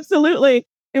 Absolutely.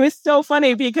 It was so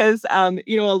funny because, a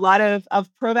lot of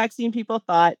pro-vaccine people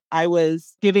thought I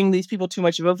was giving these people too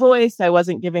much of a voice. I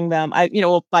wasn't giving them,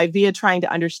 via trying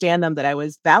to understand them, that I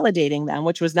was validating them,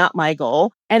 which was not my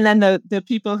goal. And then the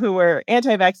people who were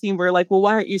anti-vaccine were like, well,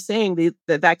 why aren't you saying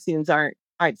the vaccines aren't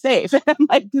safe? And I'm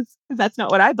like, that's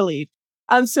not what I believe.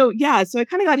 So I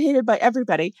kind of got hated by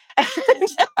everybody,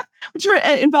 which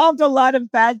involved a lot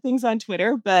of bad things on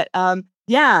Twitter. But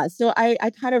so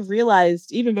I kind of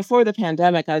realized even before the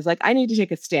pandemic, I was like, I need to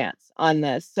take a stance on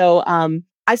this. So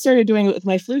I started doing it with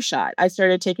my flu shot. I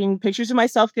started taking pictures of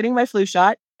myself getting my flu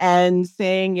shot and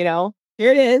saying,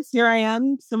 here it is. Here I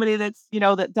am, somebody that's,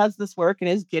 that does this work and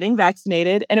is getting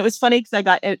vaccinated. And it was funny because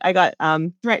I got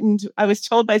threatened. I was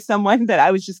told by someone that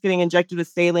I was just getting injected with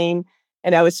saline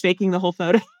and I was faking the whole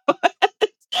photo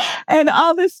and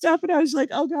all this stuff. And I was like,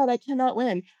 oh God, I cannot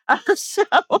win. That's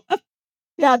kind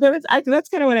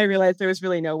of when I realized there was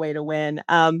really no way to win.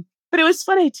 But it was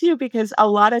funny too, because a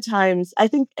lot of times I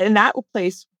think in that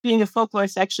place, being a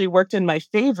folklorist actually worked in my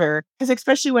favor, because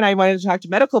especially when I wanted to talk to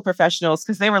medical professionals,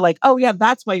 because they were like, oh yeah,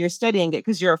 that's why you're studying it,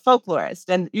 because you're a folklorist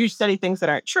and you study things that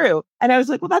aren't true. And I was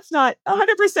like, well, that's not 100%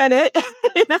 it.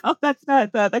 That's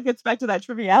not, that gets back to that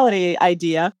triviality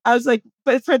idea. I was like,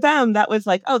 but for them, that was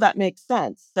like, oh, that makes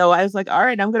sense. So I was like, all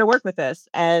right, I'm going to work with this.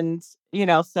 And,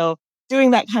 so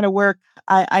doing that kind of work,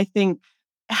 I think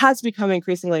has become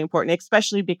increasingly important,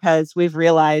 especially because we've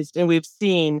realized and we've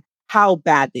seen how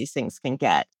bad these things can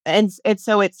get. And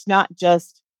so it's not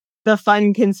just the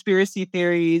fun conspiracy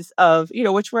theories of,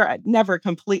 which were never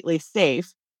completely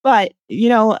safe, but, they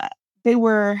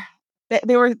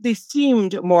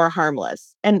seemed more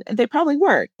harmless, and they probably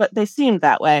weren't, but they seemed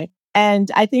that way.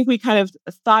 And I think we kind of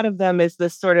thought of them as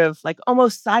this sort of like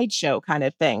almost sideshow kind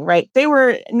of thing, right? They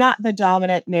were not the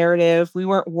dominant narrative. We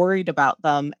weren't worried about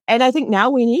them. And I think now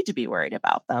we need to be worried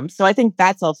about them. So I think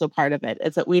that's also part of it,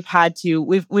 is that we've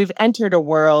entered a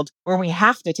world where we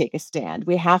have to take a stand.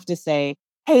 We have to say,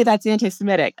 hey, that's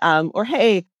anti-Semitic, or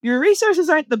hey, your resources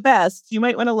aren't the best. You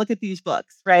might want to look at these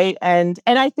books, right? And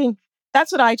I think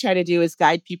that's what I try to do, is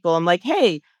guide people. I'm like,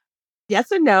 hey, yes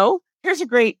and no. Here's a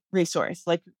great resource.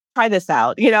 Like, try this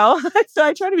out, So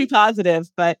I try to be positive,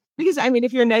 but because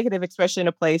if you're negative, especially in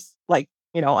a place like,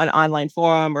 an online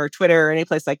forum or Twitter or any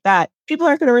place like that, people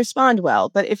aren't going to respond well.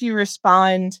 But if you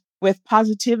respond with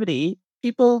positivity,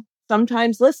 people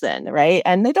sometimes listen, right?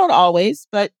 And they don't always,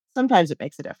 but sometimes it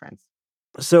makes a difference.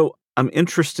 So I'm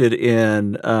interested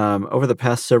in, over the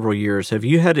past several years, have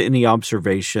you had any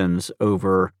observations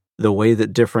over the way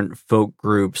that different folk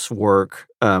groups work,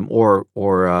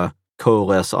 or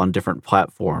coalesce on different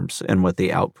platforms, and what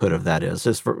the output of that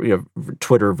is for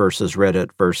Twitter versus Reddit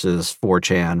versus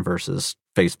 4chan versus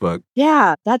Facebook?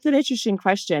 Yeah, that's an interesting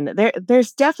question.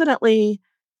 There's definitely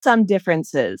some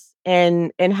differences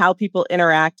in how people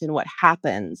interact and what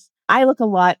happens. I look a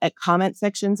lot at comment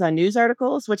sections on news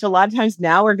articles, which a lot of times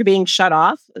now are being shut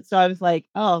off. So I was like,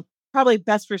 oh, probably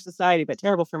best for society, but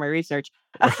terrible for my research.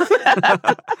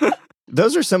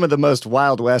 Those are some of the most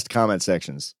Wild West comment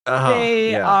sections.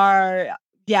 They are,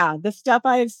 the stuff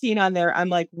I have seen on there, I'm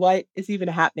like, what is even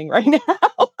happening right now?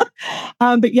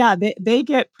 But yeah, they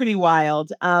get pretty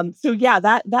wild.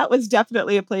 That was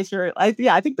definitely a place where, I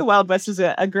think the Wild West is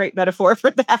a great metaphor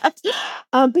for that.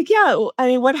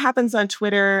 What happens on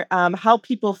Twitter, how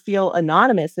people feel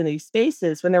anonymous in these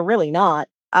spaces when they're really not,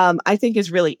 I think is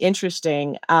really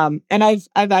interesting. And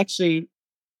I've actually,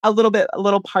 a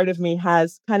little part of me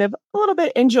has kind of a little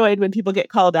bit enjoyed when people get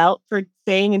called out for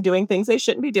saying and doing things they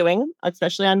shouldn't be doing,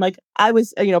 especially on I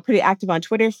was, pretty active on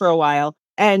Twitter for a while.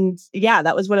 And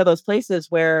that was one of those places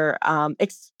where,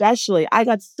 especially I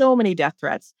got so many death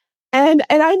threats, and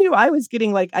I knew I was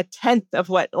getting like a tenth of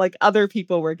what other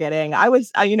people were getting. I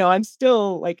was, I'm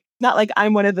still not like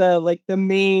I'm one of the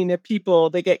main people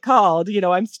that get called,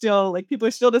 I'm still people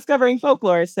are still discovering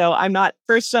folklore. So I'm not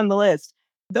first on the list.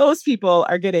 Those people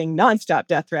are getting nonstop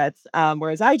death threats,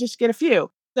 whereas I just get a few.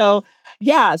 So,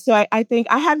 I think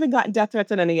I haven't gotten death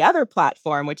threats on any other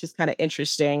platform, which is kind of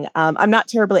interesting. I'm not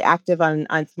terribly active on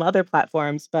some other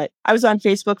platforms, but I was on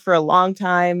Facebook for a long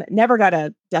time, never got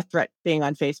a death threat being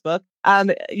on Facebook.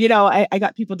 I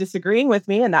got people disagreeing with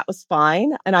me, and that was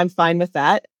fine. And I'm fine with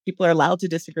that. People are allowed to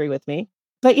disagree with me.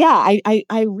 But yeah,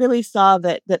 I really saw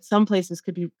that some places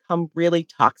could become really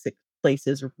toxic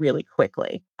places really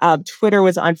quickly. Twitter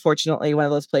was unfortunately one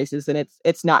of those places, and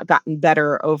it's not gotten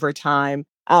better over time.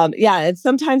 And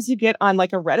sometimes you get on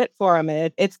like a Reddit forum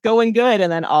and it's going good,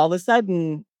 and then all of a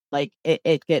sudden, like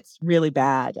it gets really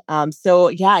bad. So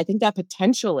yeah, I think that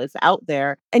potential is out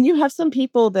there, and you have some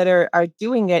people that are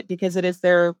doing it because it is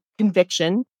their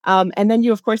conviction. And then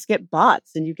you of course get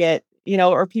bots, and you get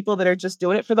or people that are just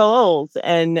doing it for the lulz,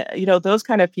 and those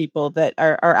kind of people that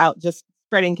are out just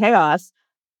spreading chaos,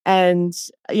 and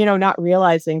not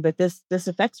realizing that this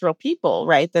affects real people,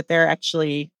 right? That they're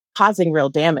actually causing real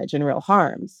damage and real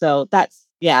harm. So that's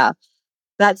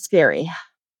scary.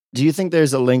 Do you think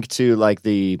there's a link to like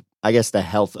the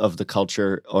health of the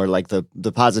culture, or like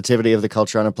the positivity of the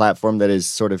culture on a platform that is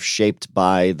sort of shaped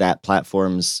by that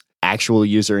platform's actual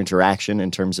user interaction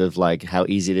in terms of like how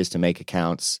easy it is to make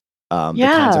accounts, the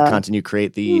kinds of content you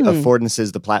create, the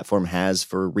affordances the platform has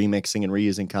for remixing and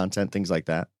reusing content, things like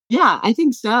that? Yeah, I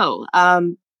think so.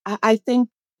 I think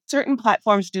certain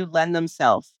platforms do lend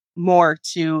themselves more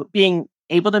to being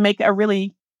able to make a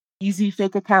really easy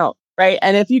fake account, right?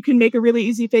 And if you can make a really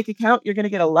easy fake account, you're going to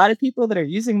get a lot of people that are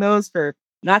using those for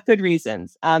not good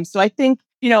reasons. So I think,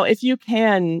 if you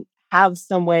can have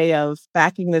some way of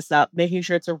backing this up, making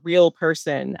sure it's a real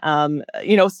person,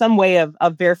 some way of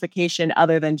verification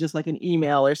other than just like an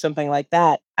email or something like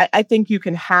that, I think you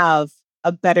can have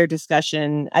a better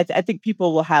discussion. I think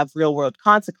people will have real world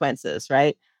consequences,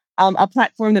 right? A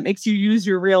platform that makes you use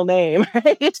your real name,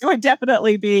 right? It would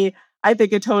definitely be, I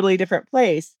think, a totally different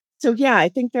place. So yeah, I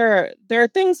think there are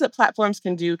things that platforms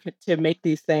can do to make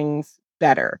these things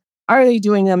better. Are they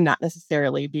doing them? Not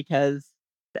necessarily, because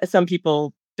some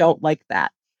people don't like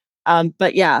that.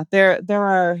 But yeah, there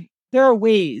are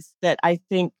ways that I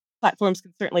think platforms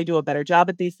can certainly do a better job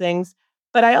at these things.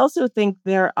 But I also think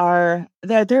they're an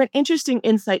interesting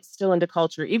insight still into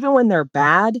culture. Even when they're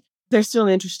bad, they're still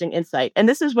an interesting insight. And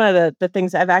this is one of the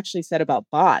things I've actually said about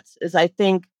bots is I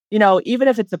think, even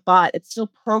if it's a bot, it's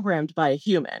still programmed by a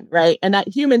human, right? And that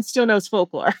human still knows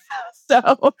folklore.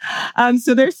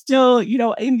 So they're still,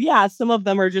 and yeah, some of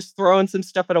them are just throwing some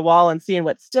stuff at a wall and seeing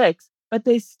what sticks, but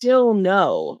they still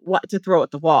know what to throw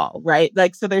at the wall, right?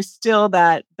 Like, so there's still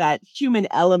that human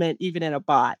element even in a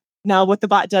bot. Now, what the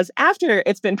bot does after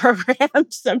it's been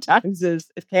programmed sometimes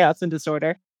is chaos and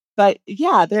disorder. But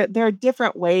yeah, there are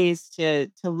different ways to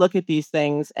look at these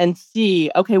things and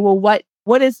see, okay, well, what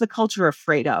is the culture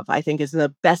afraid of? I think is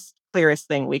the best, clearest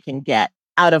thing we can get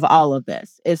out of all of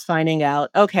this is finding out,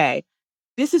 okay,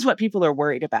 this is what people are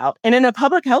worried about. And in a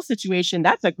public health situation,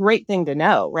 that's a great thing to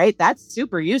know, right? That's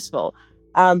super useful.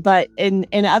 But in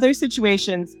other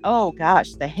situations, oh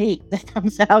gosh, the hate that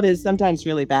comes out is sometimes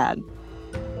really bad.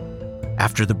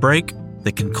 After the break,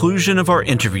 the conclusion of our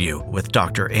interview with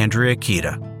Dr. Andrea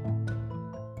Kitta.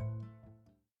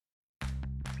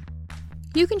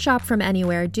 You can shop from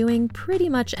anywhere doing pretty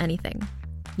much anything.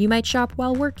 You might shop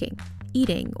while working,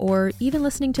 eating, or even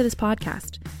listening to this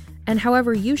podcast. And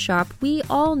however you shop, we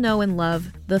all know and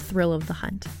love the thrill of the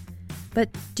hunt. But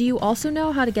do you also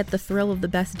know how to get the thrill of the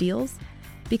best deals?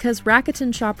 Because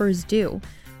Rakuten shoppers do.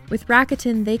 With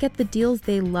Rakuten, they get the deals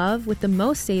they love with the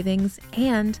most savings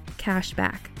and cash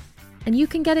back. And you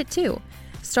can get it too.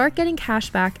 Start getting cash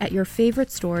back at your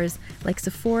favorite stores like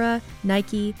Sephora,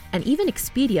 Nike, and even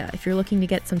Expedia if you're looking to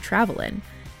get some travel in.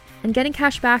 And getting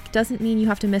cash back doesn't mean you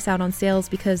have to miss out on sales,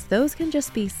 because those can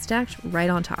just be stacked right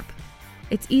on top.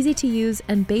 It's easy to use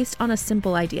and based on a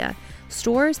simple idea.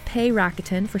 Stores pay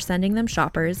Rakuten for sending them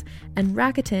shoppers, and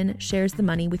Rakuten shares the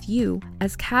money with you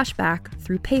as cash back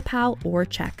through PayPal or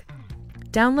check.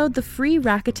 Download the free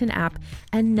Rakuten app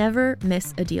and never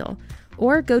miss a deal.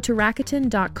 Or go to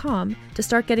Rakuten.com to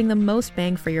start getting the most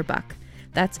bang for your buck.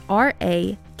 That's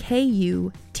Rakuten.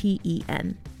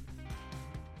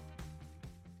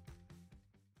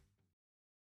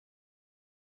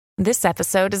 This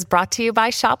episode is brought to you by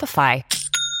Shopify.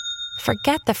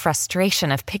 Forget the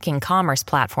frustration of picking commerce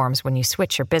platforms when you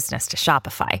switch your business to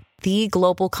Shopify, the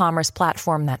global commerce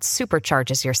platform that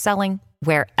supercharges your selling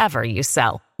wherever you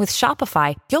sell. With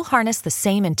Shopify, you'll harness the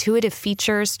same intuitive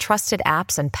features, trusted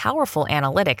apps, and powerful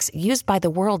analytics used by the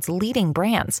world's leading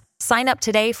brands. Sign up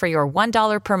today for your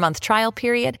 $1 per month trial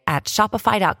period at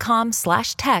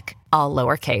shopify.com/tech, all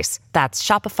lowercase. That's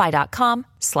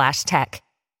shopify.com/tech.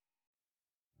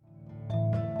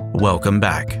 Welcome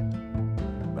back.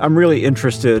 I'm really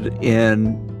interested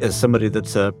in, as somebody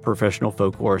that's a professional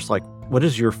folklorist, like, what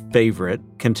is your favorite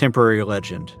contemporary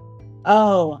legend?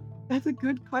 Oh, That's a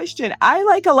good question. I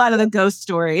like a lot of the ghost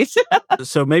stories.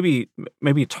 So maybe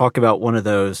talk about one of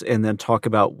those and then talk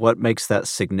about what makes that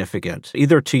significant,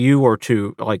 either to you or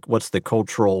to like what's the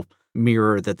cultural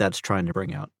mirror that's trying to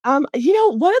bring out. One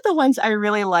of the ones I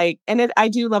really like, and I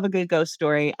do love a good ghost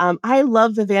story. I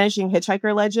love the vanishing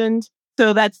hitchhiker legend.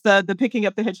 So that's the picking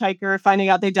up the hitchhiker, finding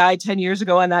out they died 10 years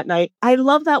ago on that night. I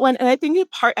love that one. And I think in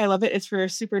part I love it is for a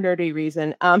super nerdy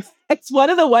reason. It's one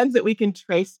of the ones that we can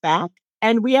trace back.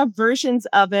 And we have versions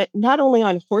of it, not only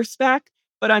on horseback,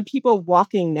 but on people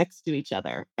walking next to each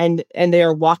other. And they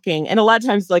are walking. And a lot of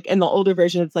times, like in the older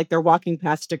version, it's like they're walking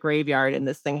past a graveyard and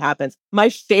this thing happens. My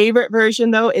favorite version,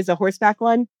 though, is a horseback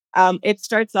one. It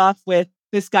starts off with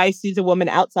this guy sees a woman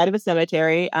outside of a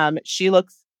cemetery. She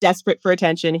looks desperate for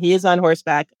attention. He is on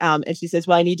horseback. And she says,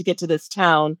 well, I need to get to this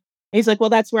town. And he's like,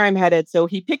 well, that's where I'm headed. So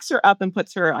he picks her up and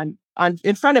puts her on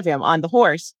in front of him on the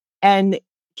horse. And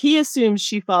he assumes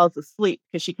she falls asleep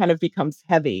because she kind of becomes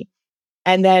heavy.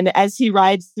 And then as he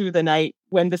rides through the night,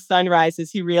 when the sun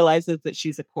rises, he realizes that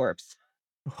she's a corpse.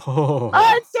 Oh,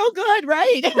 it's so good,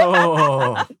 right?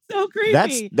 Oh, so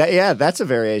creepy. That's a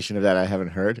variation of that I haven't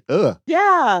heard. Ugh.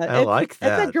 Yeah, I like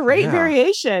that. It's a great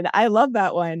variation. I love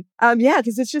that one.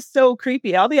 Because it's just so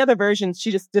creepy. All the other versions, she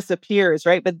just disappears,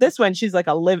 right? But this one, she's like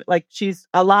she's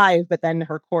alive, but then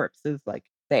her corpse is like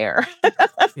there.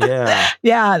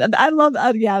 Yeah. I love.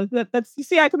 That's you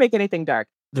see, I can make anything dark.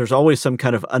 There's always some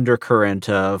kind of undercurrent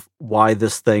of why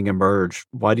this thing emerged.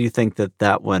 Why do you think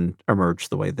that one emerged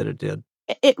the way that it did?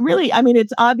 It really, I mean,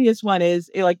 it's obvious one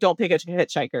is like, don't pick up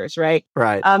hitchhikers, right?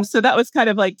 Right. So that was kind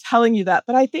of like telling you that.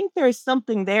 But I think there's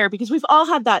something there because we've all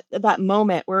had that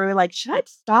moment where we're like, should I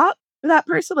stop for that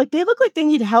person? Like, they look like they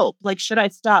need help. Like, should I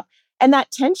stop? And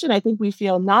that tension, I think we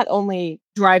feel not only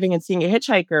driving and seeing a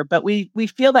hitchhiker, but we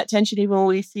feel that tension even when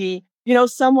we see,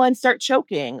 someone start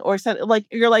choking or something. Like,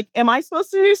 you're like, am I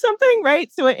supposed to do something?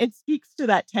 Right. So it speaks to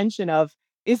that tension of,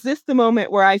 is this the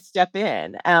moment where I step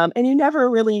in? And you never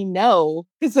really know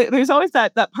because there's always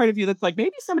that part of you that's like,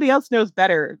 maybe somebody else knows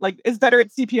better, like is better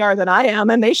at CPR than I am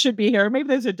and they should be here. Maybe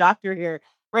there's a doctor here.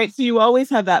 Right. So you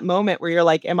always have that moment where you're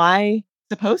like, am I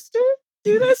supposed to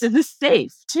do this? Is this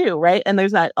safe too? Right. And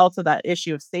there's also that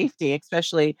issue of safety,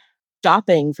 especially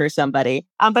stopping for somebody.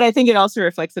 But I think it also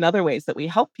reflects in other ways that we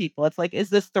help people. It's like,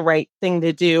 is this the right thing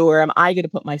to do? Or am I going to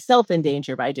put myself in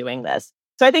danger by doing this?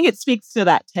 So I think it speaks to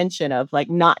that tension of like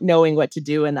not knowing what to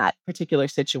do in that particular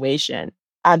situation.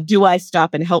 Do I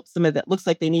stop and help someone that looks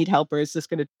like they need help, or is this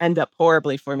going to end up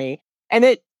horribly for me?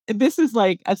 And this is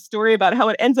like a story about how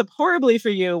it ends up horribly for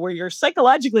you, where you're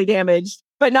psychologically damaged,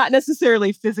 but not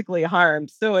necessarily physically harmed.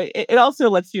 So it also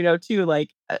lets you know too, like,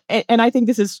 and I think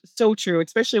this is so true,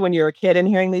 especially when you're a kid and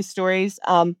hearing these stories.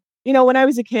 When I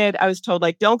was a kid, I was told,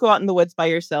 like, don't go out in the woods by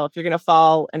yourself. You're going to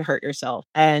fall and hurt yourself.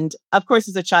 And of course,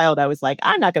 as a child, I was like,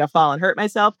 I'm not going to fall and hurt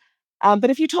myself. But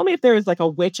if you told me if there was like a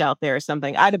witch out there or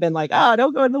something, I'd have been like, oh,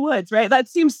 don't go in the woods, right? That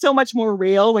seems so much more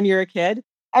real when you're a kid.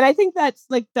 And I think that's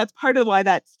part of why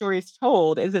that story is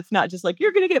told, is it's not just like,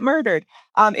 you're going to get murdered.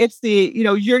 It's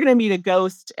you're going to meet a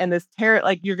ghost and this terror,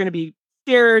 like you're going to be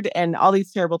scared and all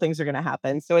these terrible things are going to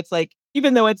happen. So it's like,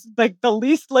 even though it's like the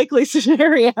least likely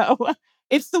scenario,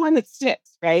 it's the one that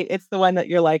sticks, right? It's the one that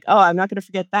you're like, oh, I'm not going to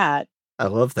forget that. I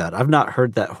love that. I've not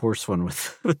heard that horse one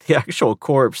with the actual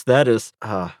corpse. That is,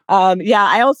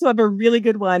 I also have a really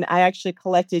good one I actually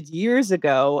collected years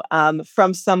ago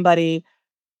from somebody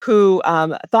who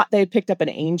thought they had picked up an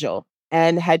angel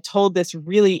and had told this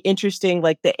really interesting,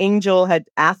 like the angel had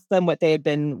asked them what they had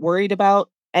been worried about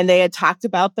and they had talked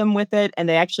about them with it and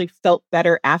they actually felt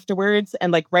better afterwards.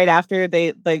 And like right after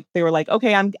they were like,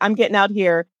 okay, I'm getting out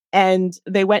here. And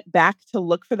they went back to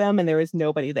look for them and there was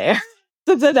nobody there.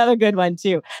 So it's another good one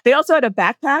too. They also had a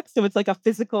backpack. So it's like a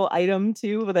physical item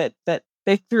too that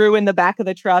they threw in the back of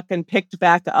the truck and picked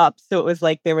back up. So it was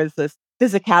like there was this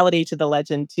physicality to the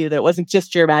legend too, that it wasn't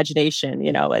just your imagination,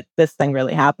 this thing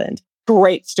really happened.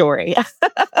 Great story.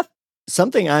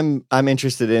 Something I'm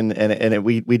interested in, and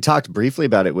we talked briefly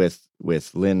about it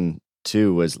with Lynn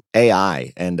too, was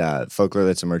AI and folklore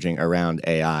that's emerging around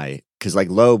AI. Because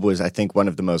like Loeb was, I think, one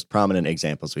of the most prominent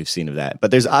examples we've seen of that. But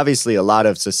there's obviously a lot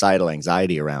of societal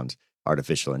anxiety around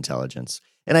artificial intelligence.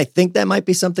 And I think that might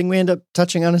be something we end up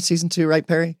touching on in season 2, right,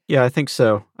 Perry? Yeah, I think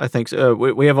so.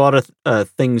 We have a lot of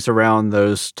things around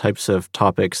those types of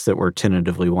topics that we're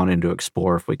tentatively wanting to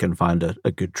explore if we can find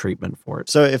a good treatment for it.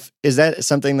 So is that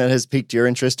something that has piqued your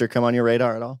interest or come on your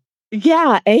radar at all?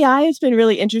 Yeah, AI has been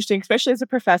really interesting, especially as a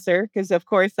professor, because of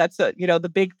course that's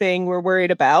the big thing we're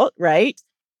worried about, right?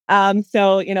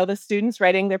 So, the students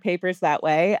writing their papers that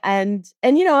way. And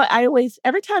I always,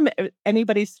 every time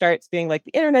anybody starts being like,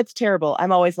 the internet's terrible,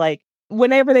 I'm always like,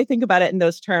 whenever they think about it in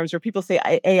those terms where people say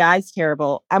AI is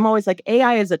terrible, I'm always like,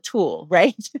 AI is a tool,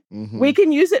 right? Mm-hmm. We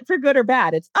can use it for good or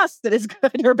bad. It's us that is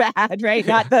good or bad, right?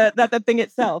 Not the thing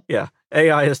itself. Yeah.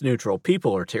 AI is neutral.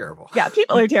 People are terrible. Yeah,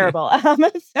 people are terrible.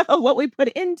 So what we put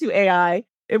into AI,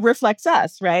 it reflects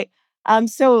us, right?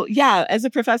 So yeah, as a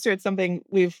professor, it's something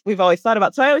we've always thought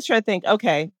about. So I always try to think,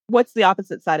 okay, what's the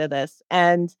opposite side of this?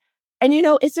 And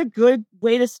it's a good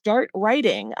way to start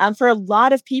writing. For a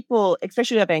lot of people,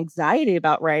 especially who have anxiety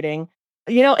about writing,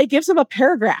 it gives them a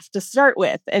paragraph to start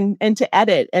with and to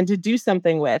edit and to do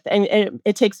something with. And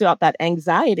it takes out that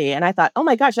anxiety. And I thought, oh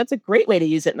my gosh, that's a great way to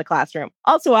use it in the classroom.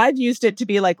 Also, I've used it to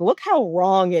be like, look how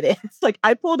wrong it is. Like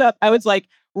I was like,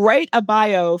 write a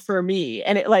bio for me.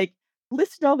 And it like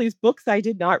listed all these books I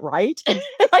did not write and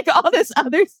like all this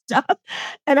other stuff.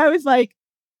 And I was like,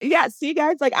 yeah, see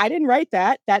guys, like I didn't write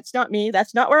that. That's not me.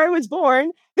 That's not where I was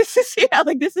born. This is,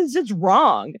 this is just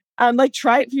wrong. Like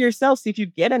try it for yourself, see if you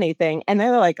get anything. And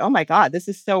they're like, oh my God, this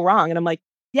is so wrong. And I'm like,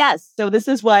 yes. So this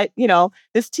is what,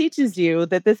 this teaches you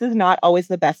that this is not always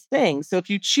the best thing. So if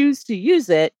you choose to use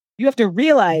it, you have to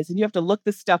realize and you have to look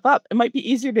this stuff up. It might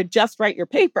be easier to just write your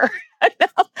paper.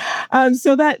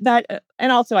 So that,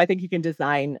 and also I think you can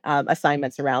design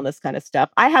assignments around this kind of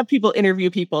stuff. I have people interview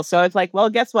people. So it's like,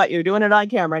 well, guess what? You're doing it on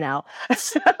camera now.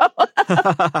 So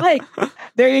like,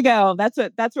 there you go. That's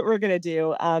what we're going to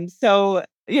do. So,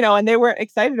 and they were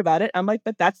excited about it. I'm like,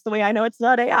 but that's the way I know it's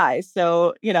not AI.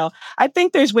 So, I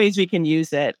think there's ways we can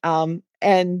use it.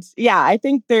 And yeah, I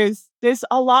think there's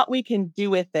a lot we can do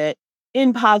with it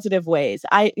in positive ways.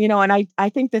 I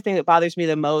think the thing that bothers me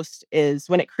the most is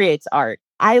when it creates art.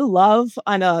 I love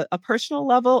on a personal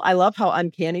level, I love how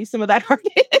uncanny some of that art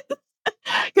is.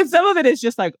 Because some of it is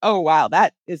just like, oh, wow,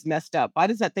 that is messed up. Why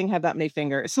does that thing have that many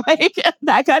fingers? Like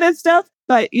that kind of stuff.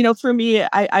 But, for me,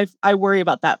 I worry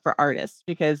about that for artists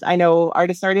because I know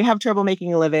artists already have trouble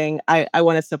making a living. I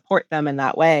want to support them in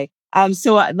that way.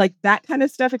 So like that kind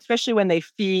of stuff, especially when they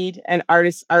feed an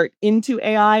artist's art into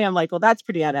AI, I'm like, well, that's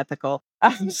pretty unethical.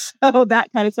 So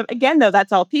that kind of stuff. Again, though,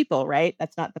 that's all people, right?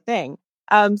 That's not the thing.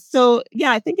 So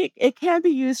yeah, I think it can be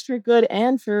used for good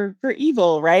and for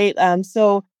evil, right?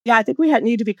 So yeah, I think we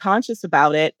need to be conscious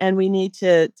about it, and we need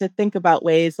to think about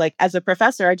ways. Like as a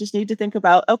professor, I just need to think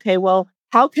about, okay, well,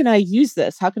 how can I use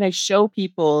this? How can I show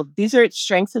people these are its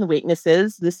strengths and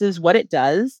weaknesses? This is what it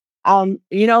does.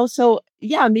 So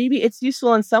yeah, maybe it's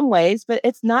useful in some ways, but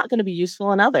it's not going to be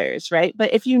useful in others, right?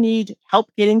 But if you need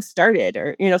help getting started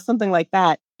or, something like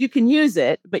that, you can use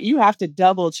it, but you have to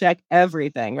double check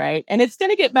everything, right? And it's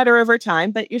going to get better over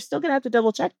time, but you're still going to have to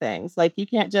double check things. Like you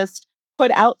can't just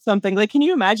put out something. Like, can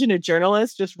you imagine a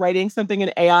journalist just writing something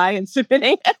in AI and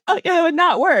submitting it? It would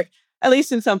not work, at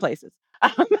least in some places.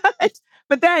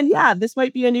 But then, yeah, this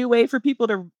might be a new way for people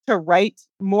to write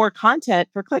more content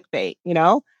for clickbait,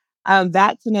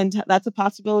 that's a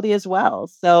possibility as well.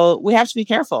 So we have to be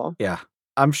careful. Yeah,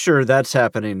 I'm sure that's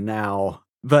happening now.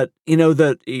 But,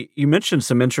 you mentioned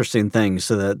some interesting things.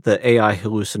 So that the AI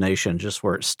hallucination, just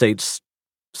where it states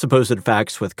supposed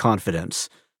facts with confidence.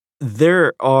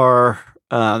 There was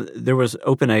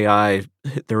OpenAI,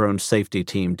 their own safety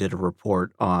team did a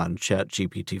report on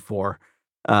ChatGPT-4.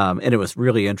 And it was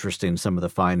really interesting, some of the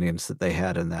findings that they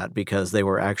had in that, because they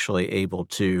were actually able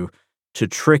to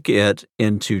trick it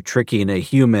into tricking a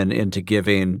human into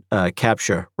giving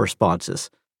CAPTCHA responses.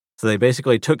 So they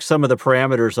basically took some of the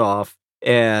parameters off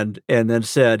and then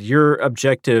said, your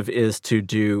objective is to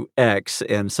do X.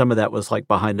 And some of that was like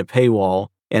behind a paywall.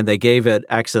 And they gave it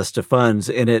access to funds,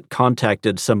 and it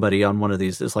contacted somebody on one of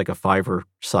these, it's like a Fiverr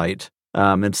site,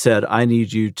 and said, I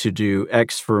need you to do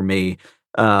X for me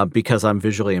because I'm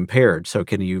visually impaired. So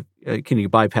can you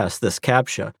bypass this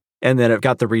CAPTCHA? And then it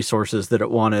got the resources that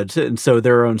it wanted. And so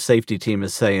their own safety team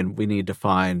is saying we need to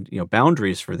find,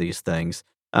 boundaries for these things.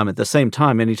 At the same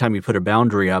time, anytime you put a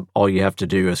boundary up, all you have to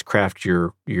do is craft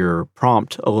your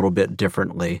prompt a little bit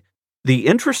differently. The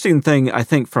interesting thing, I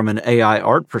think, from an AI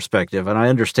art perspective, and I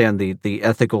understand the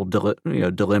ethical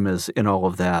dilemmas in all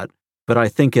of that, but I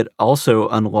think it also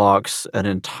unlocks an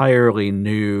entirely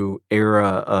new era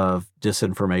of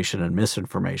disinformation and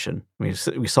misinformation. We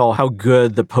saw how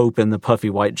good the Pope in the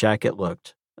puffy white jacket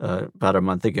looked about a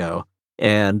month ago,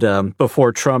 and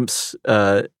before Trump's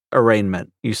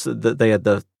arraignment, you said that they had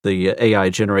the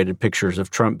AI generated pictures of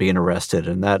Trump being arrested,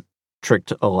 and that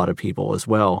tricked a lot of people as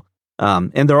well.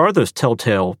 And there are those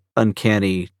telltale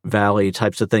uncanny valley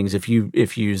types of things. If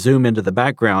you zoom into the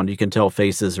background, you can tell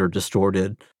faces are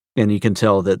distorted, and you can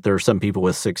tell that there are some people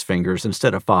with 6 fingers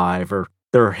instead of 5, or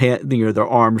their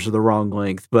arms are the wrong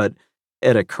length. But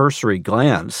at a cursory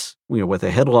glance, with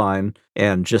a headline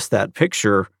and just that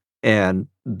picture, And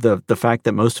the fact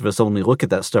that most of us only look at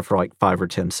that stuff for like 5 or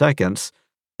 10 seconds,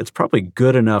 it's probably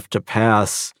good enough to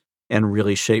pass and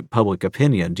really shape public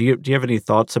opinion. Do you have any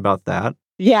thoughts about that?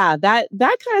 Yeah, that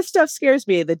kind of stuff scares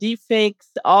me. The deep fakes,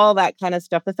 all that kind of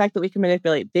stuff. The fact that we can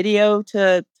manipulate video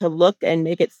to look and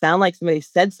make it sound like somebody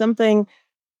said something,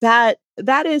 that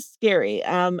is scary.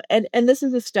 And this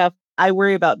is the stuff I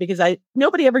worry about because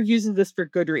nobody ever uses this for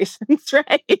good reasons,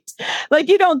 right? Like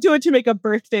you don't do it to make a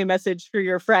birthday message for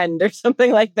your friend or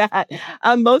something like that.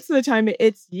 Most of the time,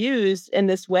 it's used in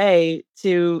this way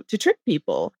to trick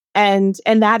people. And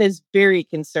that is very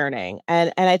concerning.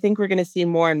 And I think we're going to see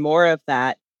more and more of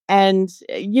that. And,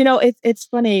 it's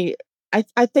funny.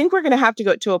 I think we're going to have to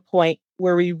go to a point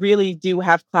where we really do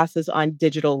have classes on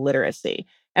digital literacy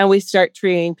and we start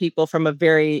treating people from a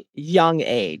very young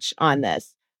age on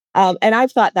this. And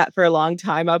I've thought that for a long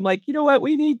time. I'm like, you know what?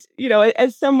 We need,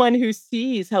 as someone who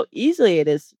sees how easily it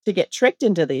is to get tricked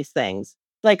into these things,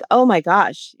 like, oh my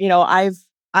gosh, it's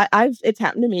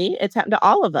happened to me. It's happened to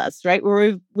all of us, right?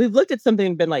 Where we've looked at something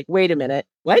and been like, wait a minute,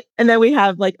 what? And then we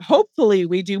have like, hopefully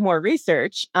we do more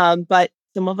research, but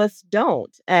some of us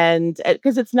don't. And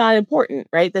because it's not important,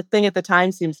 right? The thing at the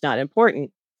time seems not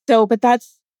important. So, but that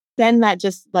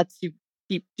just lets you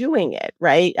keep doing it,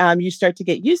 right? You start to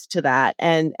get used to that.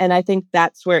 And I think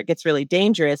that's where it gets really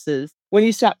dangerous is when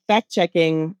you stop fact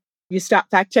checking,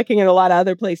 in a lot of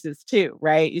other places too,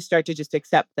 right? You start to just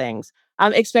accept things.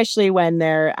 Especially when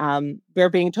they're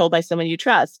being told by someone you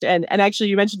trust. And actually,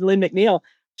 you mentioned Lynn McNeil.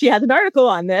 She has an article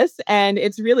on this, and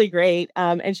it's really great.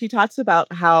 And she talks about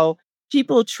how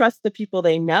people trust the people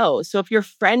they know. So if your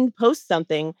friend posts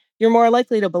something, you're more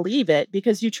likely to believe it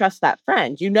because you trust that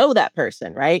friend. You know that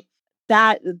person, right?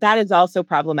 That is also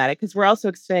problematic because we're also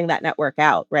extending that network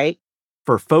out, right?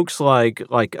 For folks like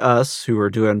us who are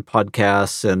doing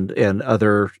podcasts and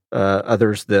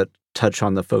others that touch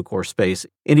on the folklore space,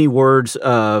 any words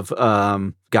of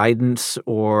guidance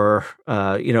or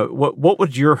what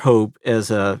would your hope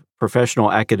as a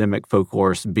professional academic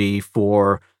folklorist be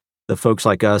for the folks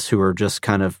like us who are just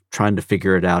kind of trying to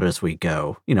figure it out as we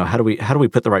go? How do we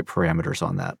put the right parameters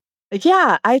on that?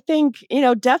 Yeah, I think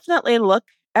definitely look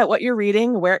at what you're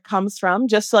reading, where it comes from,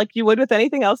 just like you would with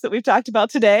anything else that we've talked about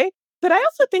today. But I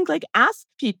also think ask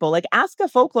people, ask a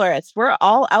folklorist. We're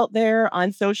all out there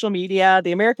on social media.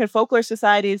 The American Folklore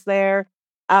Society is there.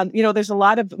 There's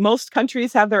most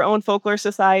countries have their own folklore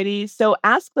societies. So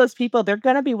ask those people, they're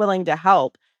going to be willing to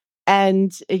help.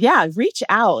 And yeah, reach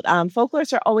out.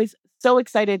 Folklorists are always so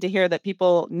excited to hear that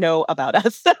people know about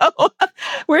us. So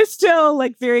we're still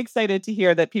very excited to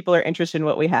hear that people are interested in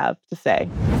what we have to say.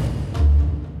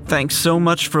 Thanks so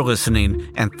much for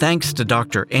listening, and thanks to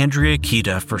Dr. Andrea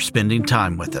Kitta for spending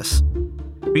time with us.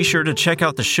 Be sure to check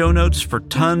out the show notes for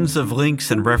tons of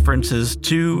links and references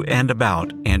to and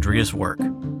about Andrea's work.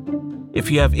 If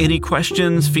you have any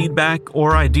questions, feedback,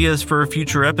 or ideas for a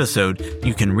future episode,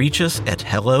 you can reach us at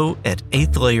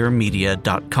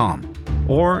hello@eighthlayermedia.com.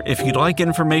 Or if you'd like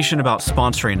information about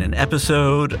sponsoring an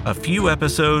episode, a few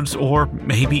episodes, or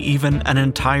maybe even an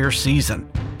entire season,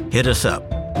 hit us up.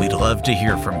 We'd love to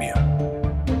hear from you.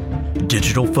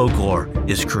 Digital Folklore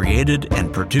is created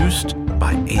and produced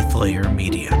by Eighth Layer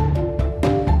Media.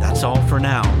 That's all for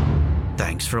now.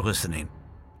 Thanks for listening.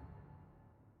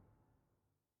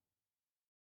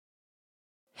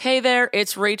 Hey there,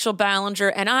 it's Rachel Ballinger,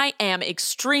 and I am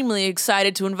extremely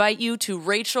excited to invite you to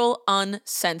Rachel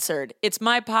Uncensored. It's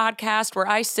my podcast where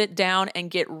I sit down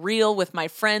and get real with my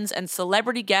friends and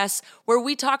celebrity guests, where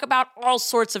we talk about all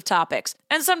sorts of topics.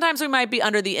 And sometimes we might be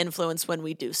under the influence when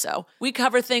we do so. We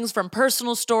cover things from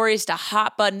personal stories to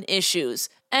hot button issues.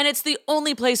 And it's the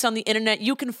only place on the internet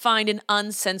you can find an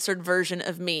uncensored version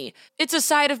of me. It's a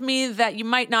side of me that you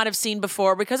might not have seen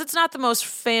before because it's not the most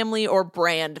family or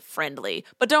brand friendly.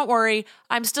 But don't worry,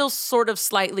 I'm still sort of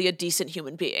slightly a decent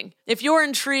human being. If you're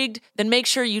intrigued, then make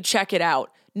sure you check it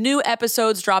out. New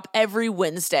episodes drop every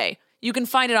Wednesday. You can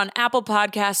find it on Apple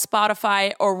Podcasts,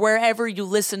 Spotify, or wherever you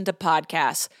listen to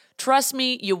podcasts. Trust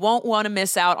me, you won't want to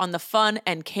miss out on the fun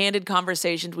and candid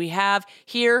conversations we have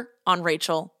here on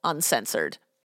Rachel Uncensored.